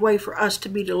made a way for us to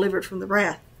be delivered from the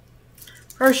wrath.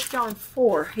 1 John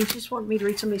 4. He just wanted me to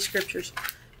read some of these scriptures.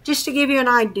 Just to give you an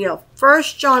idea. 1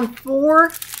 John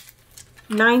 4,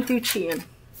 9 through 10.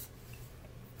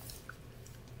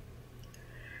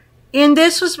 In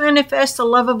this was manifest the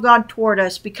love of God toward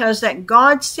us, because that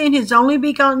God sent his only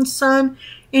begotten Son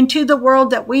into the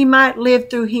world that we might live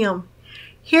through him.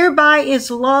 Hereby is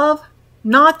love,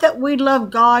 not that we love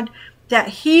God, that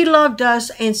he loved us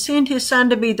and sent his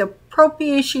Son to be the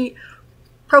propitiation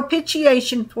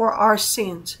for our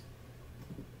sins.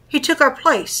 He took our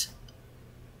place.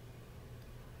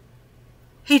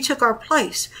 He took our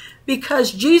place.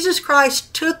 Because Jesus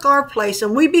Christ took our place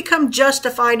and we become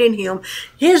justified in him.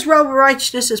 His robe of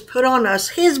righteousness is put on us.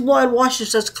 His blood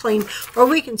washes us clean, where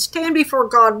we can stand before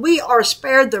God. We are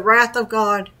spared the wrath of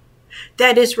God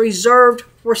that is reserved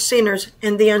for sinners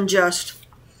and the unjust.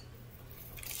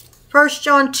 1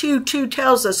 John 2:2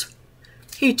 tells us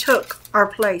he took our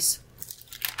place.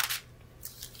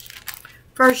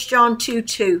 1 John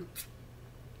 2:2.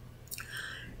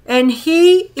 And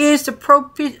he is the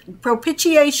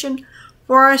propitiation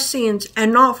for our sins,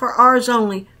 and not for ours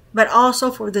only, but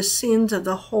also for the sins of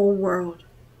the whole world.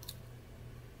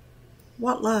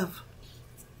 What love.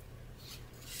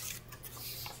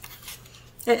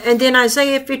 And then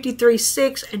Isaiah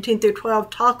 53:6 and 10 through 12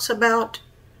 talks about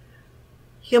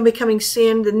him becoming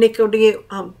sin, the iniquity,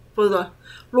 for the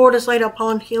Lord has laid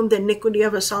upon him the iniquity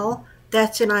of us all.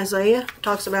 That's in Isaiah. It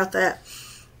talks about that.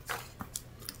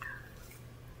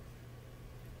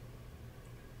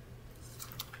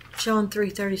 John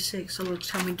 3:36. So Lord,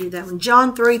 tell me to do that one.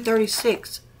 John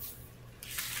 3:36.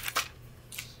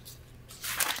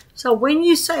 So when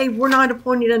you say we're not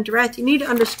appointed unto wrath, you need to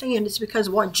understand it's because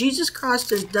of what Jesus Christ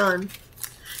has done.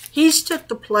 He's took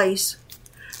the place.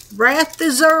 Wrath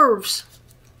deserves,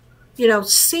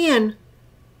 sin.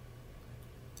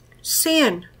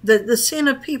 Sin. The sin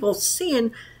of people.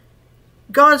 Sin.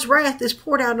 God's wrath is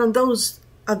poured out on those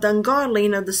of the ungodly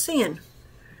and of the sin.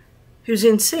 Who's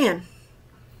in sin.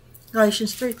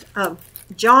 Galatians 3,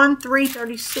 John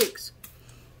 3:36.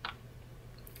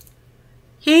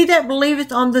 He that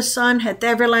believeth on the Son hath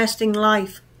everlasting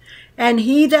life, and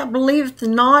he that believeth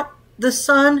not the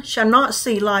Son shall not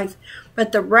see life,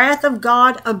 but the wrath of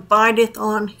God abideth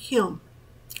on him.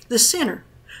 The sinner,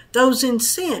 those in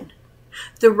sin.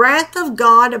 The wrath of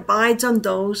God abides on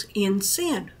those in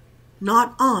sin,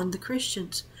 not on the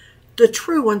Christians. The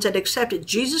true ones that accepted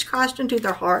Jesus Christ into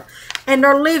their heart and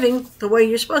are living the way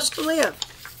you're supposed to live.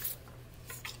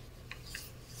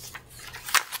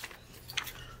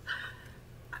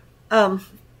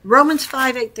 Romans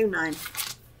 5, 8 through 9.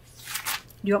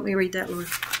 You want me to read that, Lord?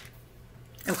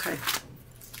 Okay.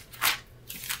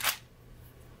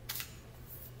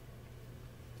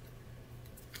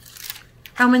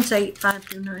 Romans 8, 5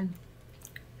 through 9.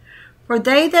 For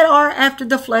they that are after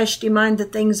the flesh demand the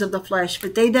things of the flesh,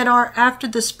 but they that are after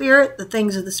the Spirit, the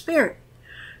things of the Spirit.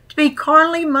 To be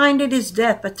carnally minded is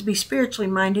death, but to be spiritually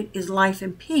minded is life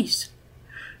and peace.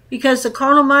 Because the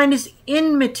carnal mind is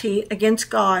enmity against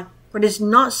God, for it is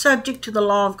not subject to the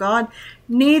law of God,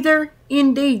 neither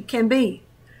indeed can be.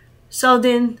 So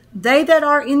then they that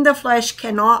are in the flesh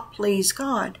cannot please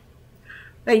God.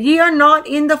 But ye are not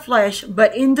in the flesh,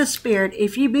 but in the Spirit,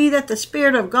 if ye be that the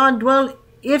Spirit of God dwell,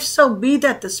 if so be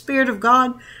that the Spirit of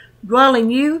God dwell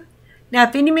in you. Now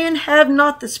if any man have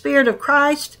not the Spirit of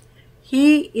Christ,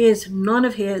 he is none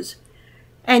of his.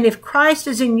 And if Christ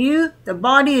is in you, the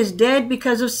body is dead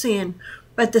because of sin,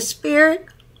 but the Spirit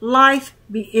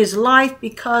is life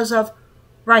because of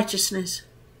righteousness.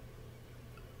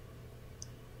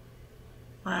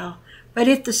 Wow. But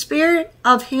if the Spirit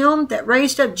of him that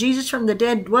raised up Jesus from the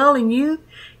dead dwell in you,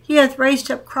 he hath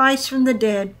raised up Christ from the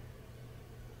dead,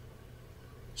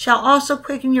 shall also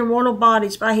quicken your mortal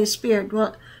bodies by his Spirit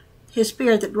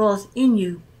that dwelleth in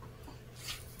you.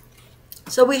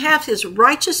 So we have his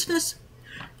righteousness.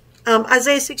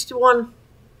 Isaiah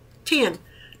 61:10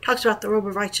 talks about the robe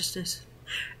of righteousness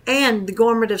and the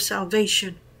garment of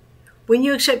salvation. When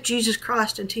you accept Jesus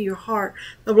Christ into your heart,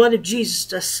 the blood of Jesus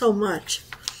does so much.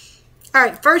 All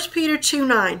right, 1 Peter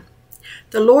 2:9.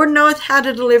 The Lord knoweth how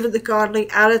to deliver the godly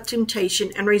out of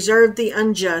temptation and reserve the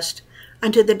unjust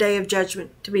unto the day of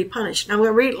judgment to be punished. Now I'm going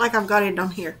to read it like I've got it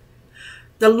on here.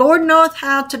 The Lord knoweth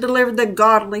how to deliver the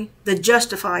godly, the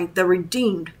justified, the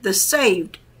redeemed, the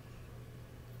saved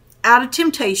out of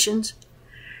temptations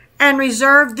and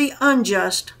reserve the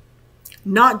unjust,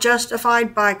 not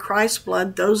justified by Christ's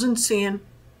blood, those in sin,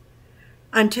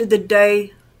 unto the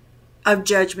day of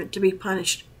judgment to be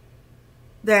punished.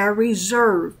 They are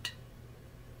reserved,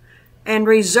 and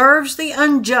reserves the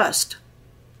unjust.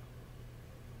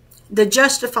 The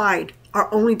justified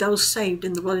are only those saved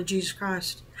in the blood of Jesus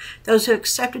Christ. Those who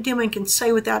accepted him and can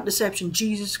say without deception,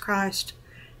 Jesus Christ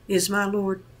is my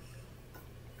Lord.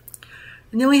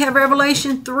 And then we have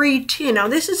Revelation 3:10. Now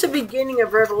this is the beginning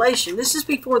of Revelation. This is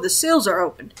before the seals are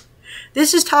opened.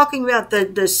 This is talking about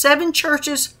the 7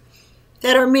 churches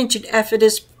that are mentioned.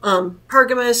 Ephesus,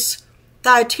 Pergamos,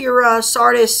 Thyatira,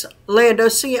 Sardis,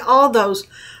 Laodicea, all those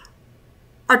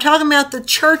are talking about the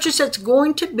churches that's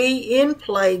going to be in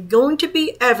play, going to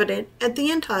be evident at the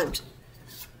end times.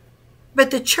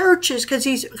 But the churches,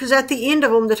 because at the end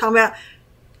of them they're talking about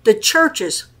the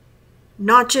churches,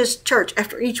 not just church.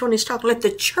 After each one he's talking about the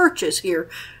churches here.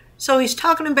 So he's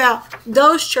talking about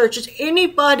those churches,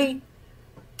 anybody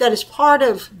that is part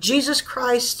of Jesus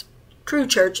Christ true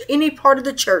church, any part of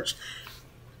the church,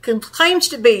 claims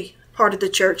to be part of the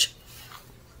church.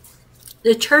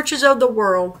 The churches of the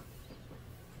world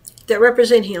that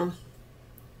represent him.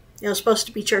 You know, supposed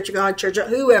to be Church of God, Church of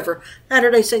whoever,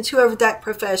 Latter-day Saints, whoever that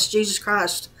profess Jesus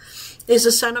Christ is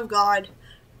the Son of God.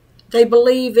 They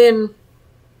believe in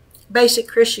basic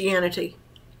Christianity.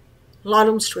 A lot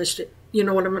of them's twisted. You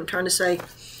know what I'm trying to say.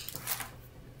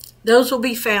 Those will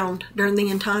be found during the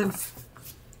end time.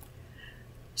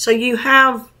 So you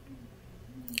have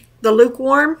the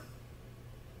lukewarm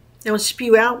that will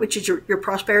spew out, which is your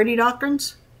prosperity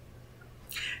doctrines.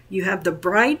 You have the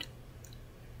bright.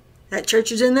 That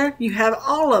church is in there. You have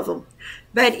all of them.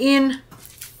 But in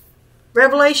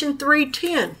Revelation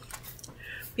 3:10,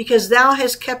 because thou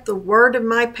hast kept the word of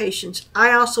my patience,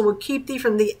 I also will keep thee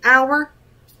from the hour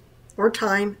of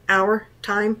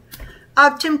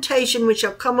temptation which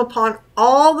shall come upon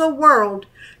all the world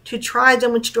to try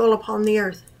them which dwell upon the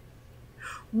earth.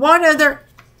 What other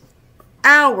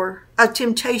hour of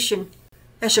temptation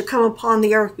that shall come upon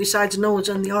the earth besides Noah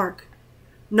and the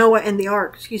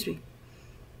ark?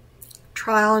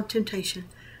 Trial and temptation.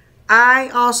 I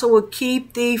also will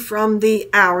keep thee from the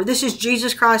hour. This is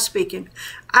Jesus Christ speaking.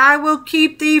 I will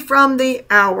keep thee from the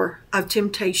hour of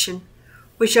temptation,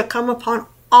 which shall come upon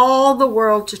all the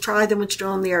world to try them which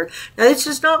dwell on the earth. Now this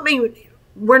does not mean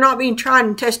we're not being tried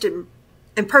and tested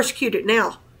and persecuted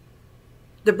now.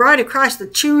 the bride of Christ, the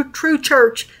true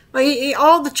church,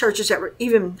 all the churches that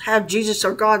even have Jesus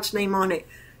or God's name on it,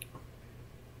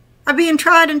 are being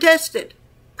tried and tested,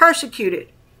 persecuted,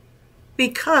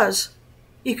 because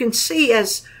you can see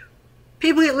as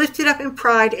people get lifted up in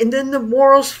pride, and then the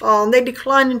morals fall, and they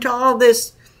decline into all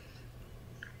this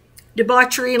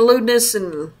debauchery and lewdness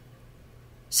and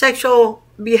sexual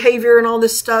behavior and all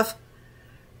this stuff.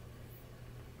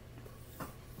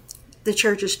 The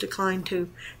churches decline too.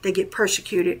 They get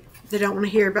persecuted. They don't want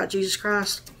to hear about Jesus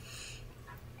Christ.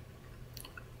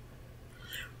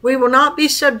 We will not be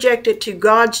subjected to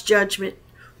God's judgment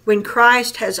when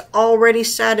Christ has already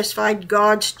satisfied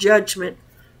God's judgment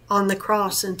on the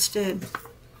cross instead.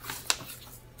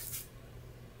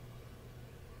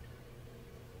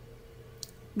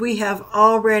 We have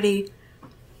already,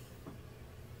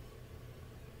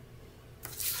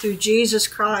 through Jesus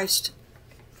Christ,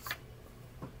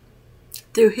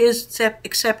 through his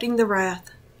accepting the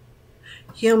wrath,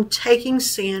 him taking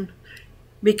sin,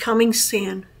 becoming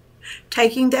sin,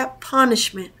 taking that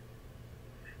punishment,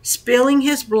 spilling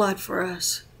his blood for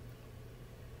us,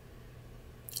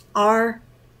 our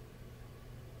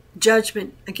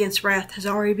judgment against wrath has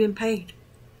already been paid.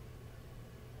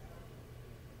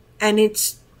 And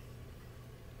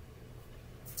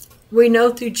we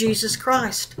know through Jesus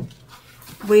Christ,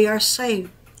 we are saved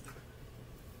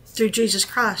through Jesus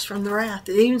Christ from the wrath.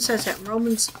 It even says that in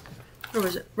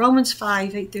Romans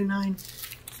 5, 8 through 9.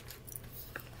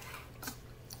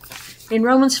 In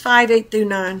Romans 5, 8 through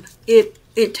 9,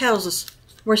 it tells us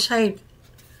we're saved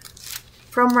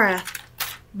from wrath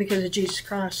because of Jesus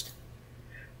Christ.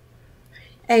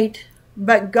 8,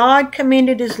 but God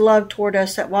commended his love toward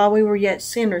us, that while we were yet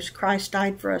sinners, Christ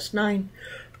died for us. 9,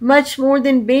 much more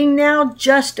than being now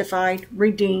justified,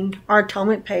 redeemed, our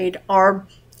atonement paid, our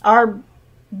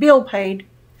bill paid,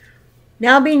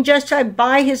 now being justified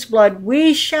by his blood,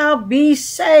 we shall be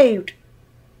saved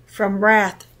from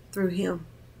wrath through him.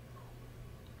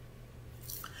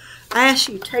 I ask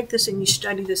you to take this and you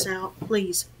study this out,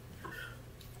 please.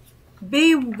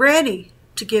 Be ready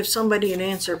to give somebody an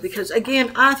answer, because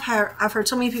again, I've heard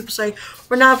so many people say,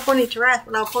 we're not appointed to wrath,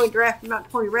 we're not appointed to wrath, we're not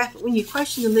appointed to wrath. But when you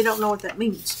question them, they don't know what that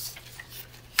means.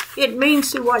 It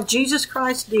means through what Jesus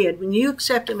Christ did. When you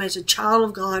accept him as a child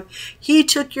of God, he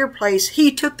took your place.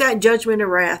 He took that judgment of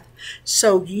wrath.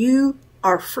 So you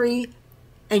are free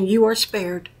and you are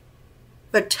spared.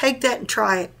 But take that and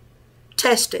try it.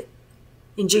 Test it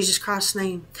in Jesus Christ's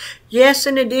name. Yes,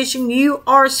 in addition, you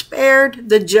are spared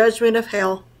the judgment of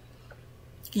hell.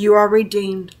 You are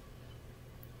redeemed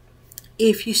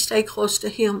if you stay close to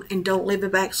him and don't live a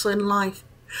backslidden life.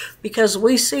 Because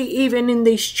we see even in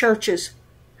these churches,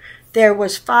 there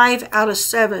was 5 out of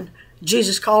 7.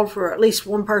 Jesus called for at least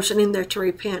one person in there to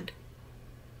repent.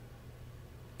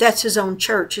 That's his own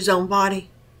church, his own body.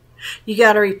 You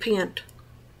got to repent.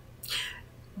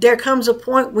 There comes a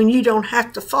point when you don't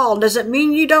have to fall. Doesn't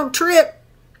mean you don't trip.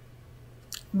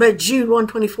 But Jude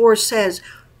 1:24 says,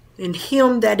 in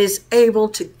him that is able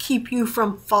to keep you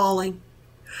from falling.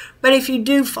 But if you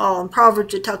do fall, in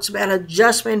Proverbs it talks about a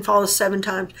just man falls 7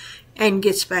 times and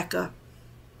gets back up.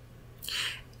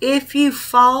 If you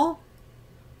fall,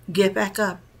 get back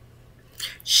up.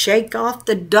 Shake off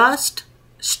the dust,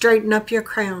 straighten up your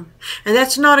crown. And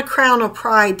that's not a crown of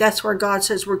pride. That's where God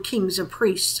says we're kings and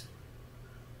priests.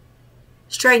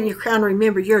 Straighten your crown.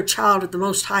 Remember, you're a child of the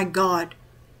Most High God.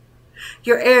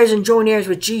 You're heirs and joint heirs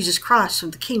with Jesus Christ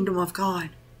of the kingdom of God.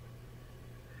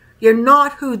 You're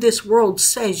not who this world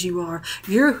says you are.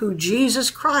 You're who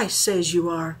Jesus Christ says you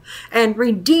are, and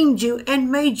redeemed you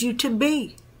and made you to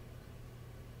be.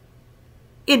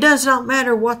 It does not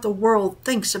matter what the world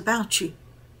thinks about you.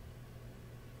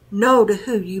 Know to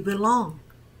who you belong.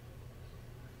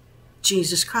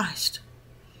 Jesus Christ.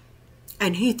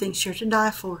 And he thinks you're to die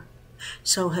for.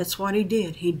 So that's what he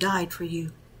did. He died for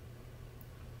you.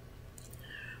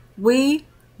 We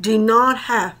do not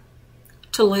have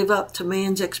to live up to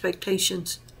man's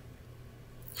expectations.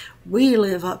 We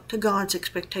live up to God's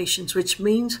expectations, which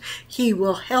means he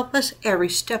will help us every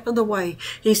step of the way.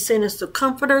 He sent us the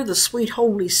Comforter, the sweet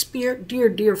Holy Spirit, dear,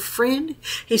 dear friend.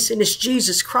 He sent us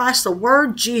Jesus Christ, the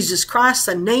Word, Jesus Christ,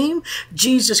 the name,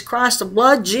 Jesus Christ, the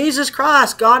blood, Jesus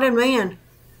Christ, God and man.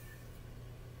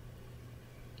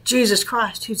 Jesus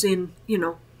Christ, who's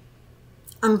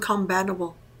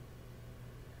uncompatible,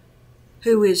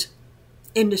 who is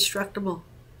indestructible,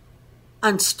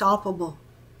 unstoppable,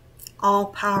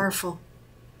 all-powerful,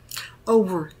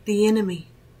 over the enemy.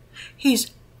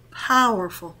 He's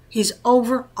powerful. He's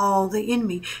over all the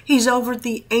enemy. He's over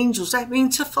the angels. That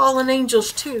means the fallen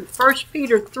angels too. 1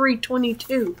 Peter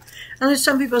 3:22. I know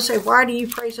some people say, why do you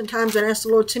pray sometimes and ask the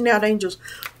Lord to send out angels?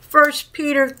 1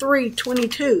 Peter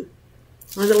 3:22.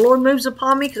 When the Lord moves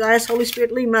upon me, because I ask the Holy Spirit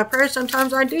to lead my prayers,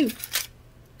 sometimes I do.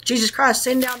 Jesus Christ,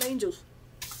 send out angels.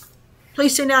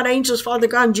 Please send out angels, Father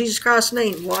God, in Jesus Christ's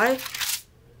name. Why?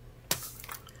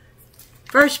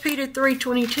 1 Peter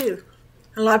 3:22.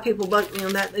 A lot of people bug me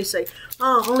on that. They say,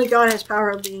 oh, only God has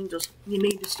power over the angels. You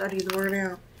need to study the Word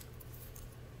out.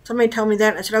 Somebody told me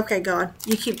that, and I said, okay, God,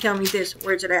 you keep telling me this.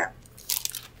 Where's it at?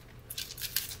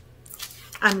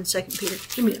 I'm in 2 Peter.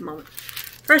 Give me a moment.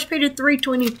 1 Peter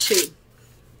 3:22.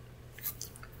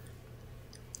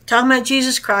 Talking about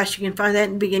Jesus Christ, you can find that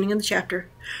in the beginning of the chapter.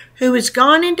 Who is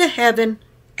gone into heaven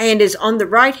and is on the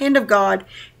right hand of God,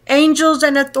 angels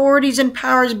and authorities and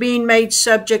powers being made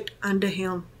subject unto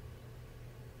him.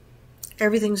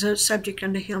 Everything's subject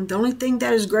unto him. The only thing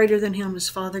that is greater than him is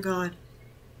Father God.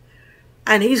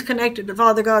 And he's connected to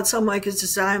Father God some way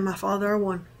because I and my Father are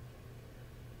one.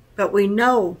 But we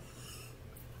know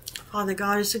Father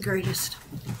God is the greatest.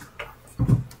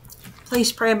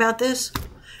 Please pray about this.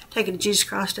 Take it to Jesus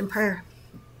Christ in prayer.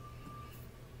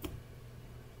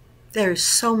 There is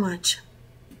so much.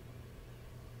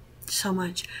 So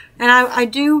much. And I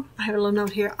have a little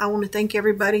note here. I want to thank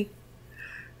everybody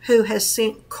who has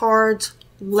sent cards,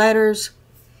 letters,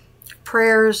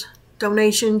 prayers,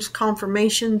 donations,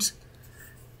 confirmations.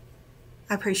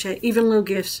 I appreciate it. Even little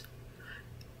gifts.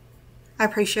 I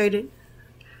appreciate it.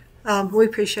 We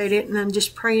appreciate it. And I'm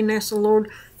just praying and ask the Lord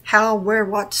how, where,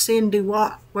 what to send, do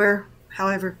what, where,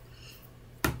 however.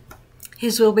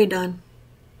 His will be done.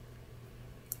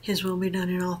 His will be done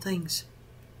in all things.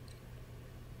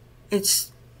 You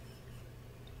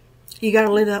got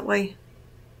to live that way.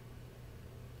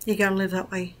 You got to live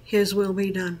that way. His will be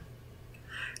done.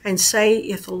 And say,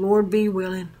 if the Lord be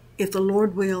willing, if the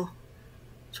Lord will.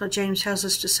 That's what James tells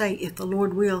us to say, if the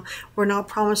Lord will. We're not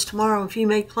promised tomorrow. If you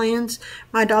make plans,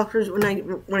 my doctors, when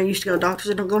I used to go to doctors,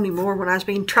 I don't go anymore. When I was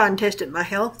being tried and tested my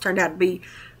health, turned out to be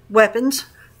weapons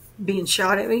being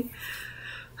shot at me.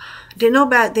 Didn't know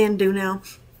about it then, do now.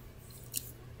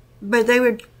 But they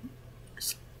would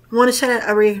want to set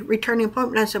a returning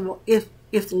appointment. I said, well, if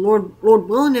the Lord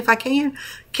willing, if I can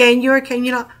you or can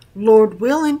you not? Lord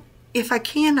willing, if I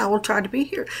can, I will try to be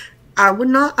here.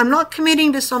 I'm not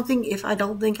committing to something if I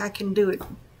don't think I can do it.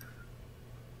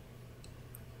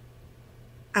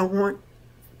 I want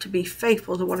to be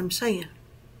faithful to what I'm saying.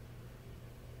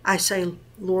 I say,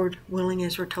 Lord willing,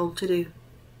 as we're told to do.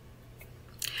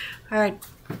 All right,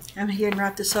 I'm here and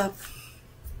wrap this up.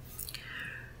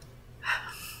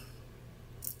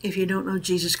 If you don't know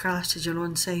Jesus Christ as your Lord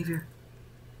and Savior,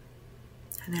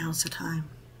 now's the time.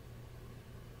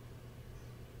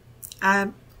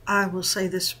 I will say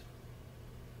this,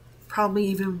 probably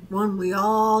even when we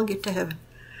all get to heaven.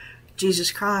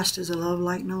 Jesus Christ is a love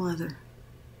like no other.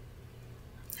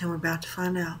 And we're about to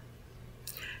find out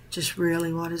just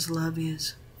really what his love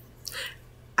is.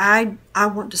 I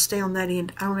want to stay on that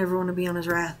end. I don't ever want to be on his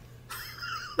wrath.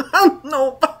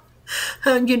 No.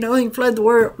 You know, he fled the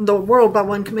world by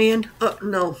one command.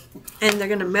 No. And they're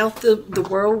going to melt the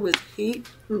world with heat.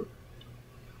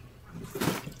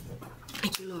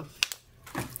 Thank you, Lord.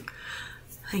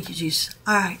 Thank you, Jesus.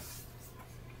 All right.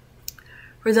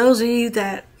 For those of you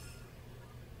that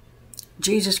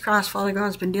Jesus Christ, Father God,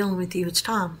 has been dealing with you, it's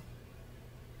time.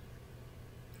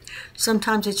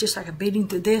 Sometimes it's just like a beating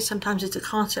through this. Sometimes it's a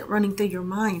constant running through your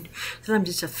mind. Sometimes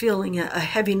it's a feeling, a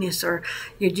heaviness, or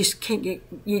you just can't get,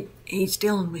 he's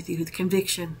dealing with you with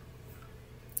conviction.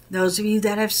 Those of you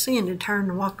that have sinned and turned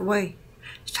and walked away,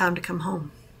 it's time to come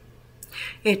home.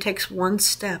 It takes one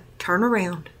step, turn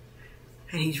around,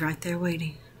 and he's right there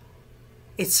waiting.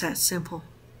 It's that simple.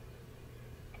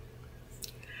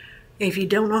 If you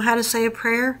don't know how to say a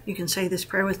prayer, you can say this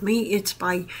prayer with me. It's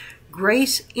by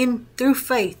grace through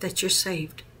faith that you're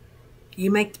saved. You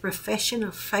make the profession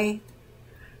of faith,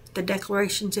 the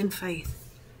declarations in faith,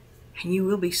 and you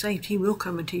will be saved. He will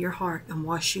come into your heart and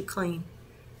wash you clean.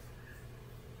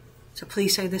 So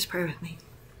please say this prayer with me.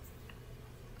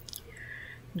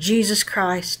 Jesus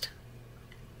Christ,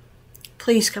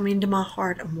 please come into my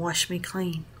heart and wash me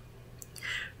clean.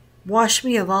 Wash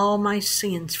me of all my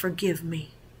sins. Forgive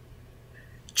me.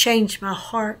 Change my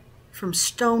heart from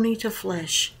stony to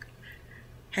flesh,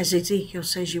 as Ezekiel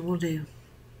says you will do.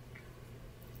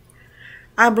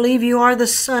 I believe you are the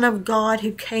Son of God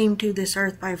who came to this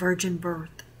earth by virgin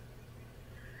birth.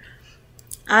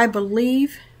 I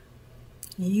believe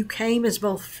you came as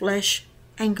both flesh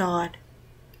and God,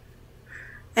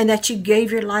 and that you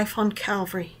gave your life on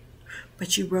Calvary,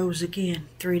 but you rose again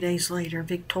 3 days later,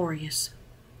 victorious.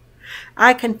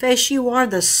 I confess you are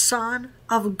the Son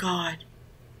of God.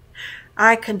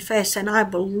 I confess and I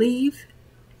believe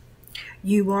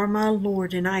you are my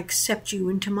Lord, and I accept you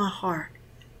into my heart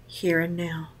here and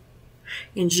now.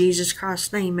 In Jesus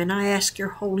Christ's name, and I ask your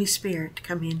Holy Spirit to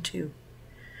come in too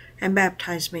and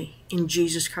baptize me. In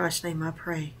Jesus Christ's name I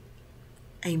pray.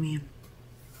 Amen.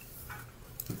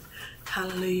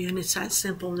 Hallelujah. And it's that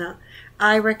simple. Now,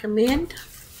 I recommend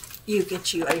you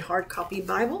get you a hard copy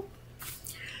Bible.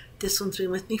 This one's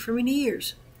been with me for many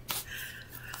years.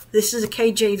 This is a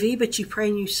KJV, but you pray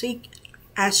and you seek,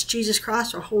 ask Jesus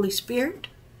Christ or Holy Spirit,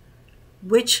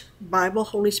 which Bible,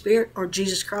 Holy Spirit, or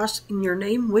Jesus Christ in your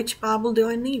name, which Bible do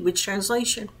I need, which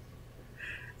translation?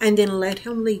 And then let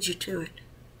him lead you to it.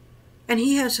 And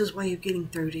he has his way of getting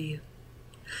through to you.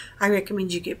 I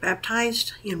recommend you get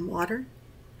baptized in water,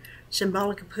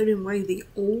 symbolic of putting away the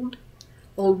old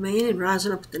man and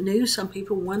rising up with the new. Some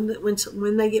people,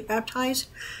 when they get baptized,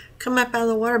 come up out of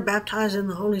the water, baptized in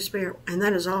the Holy Spirit, and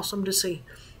that is awesome to see.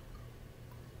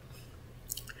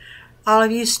 All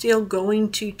of you still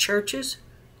going to churches,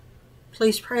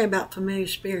 please pray about familiar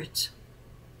spirits.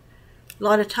 A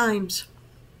lot of times,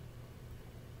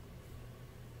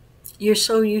 you're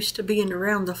so used to being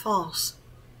around the false,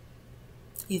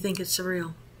 you think it's the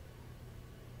real.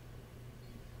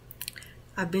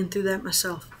 I've been through that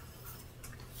myself.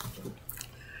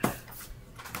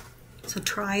 So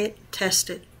try it, test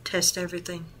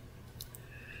everything.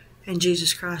 In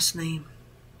Jesus Christ's name.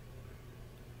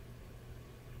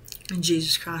 In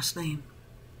Jesus Christ's name.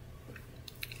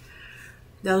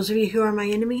 Those of you who are my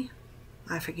enemy,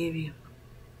 I forgive you.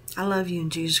 I love you in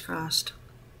Jesus Christ.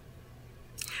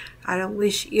 I don't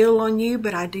wish ill on you,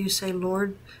 but I do say,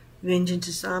 Lord, vengeance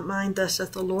is not mine. Thus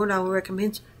saith the Lord. I will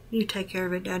recommend you take care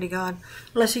of it, Daddy God.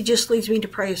 Unless he just leads me to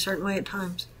pray a certain way at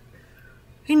times.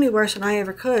 He knew worse than I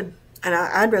ever could. And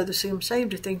I'd rather see them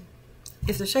saved if they're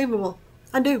savable.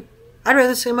 I do. I'd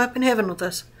rather see them up in heaven with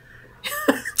us.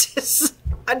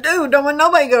 I do. Don't want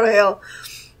nobody to go to hell.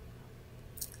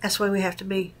 That's the way we have to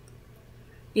be.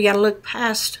 You got to look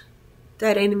past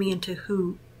that enemy into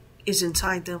who is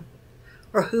inside them,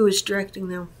 or who is directing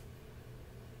them.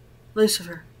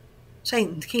 Lucifer,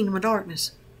 Satan, the kingdom of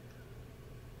darkness.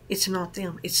 It's not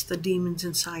them. It's the demons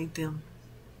inside them.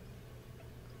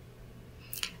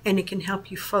 And it can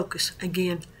help you focus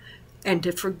again and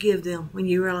to forgive them when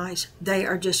you realize they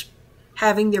are just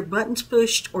having their buttons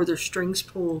pushed or their strings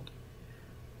pulled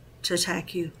to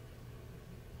attack you.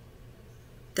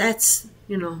 That's,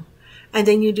 and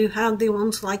then you do have the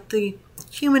ones like the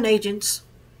human agents.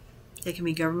 They can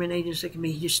be government agents. They can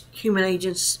be just human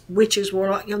agents, witches,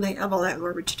 warlock. They have all that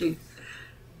garbage too.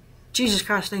 Jesus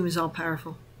Christ's name is all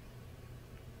powerful.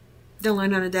 Don't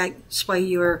let none of that sway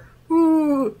you or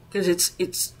because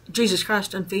it's Jesus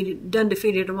Christ done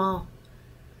defeated them all.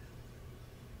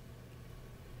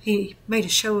 He made a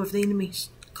show of the enemies.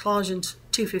 Colossians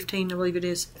 2:15, I believe it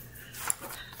is.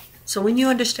 So when you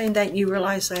understand that, you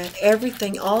realize that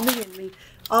everything, all the enemy,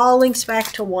 all links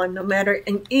back to one, no matter,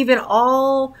 and even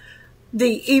all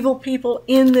the evil people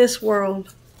in this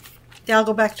world, they all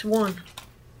go back to one.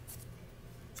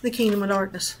 The kingdom of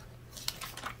darkness.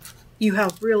 You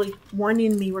have really one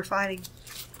enemy we're fighting.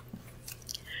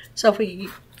 So if we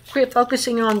quit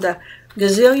focusing on the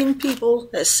gazillion people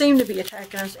that seem to be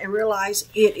attacking us and realize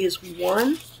it is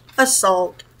one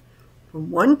assault from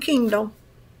one kingdom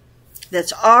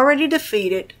that's already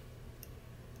defeated,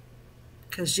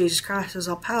 because Jesus Christ is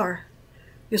all power,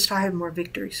 you'll start having more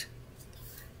victories.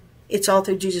 It's all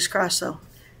through Jesus Christ, though.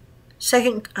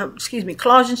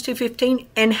 Colossians 2:15,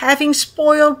 and having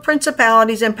spoiled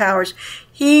principalities and powers,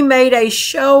 he made a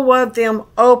show of them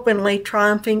openly,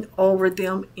 triumphing over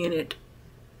them in it.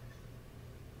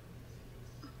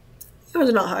 It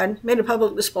was not hiding. Made a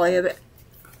public display of it.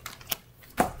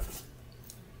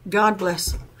 God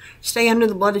bless. Stay under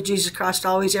the blood of Jesus Christ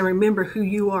always, and remember who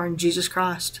you are in Jesus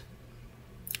Christ.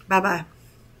 Bye-bye.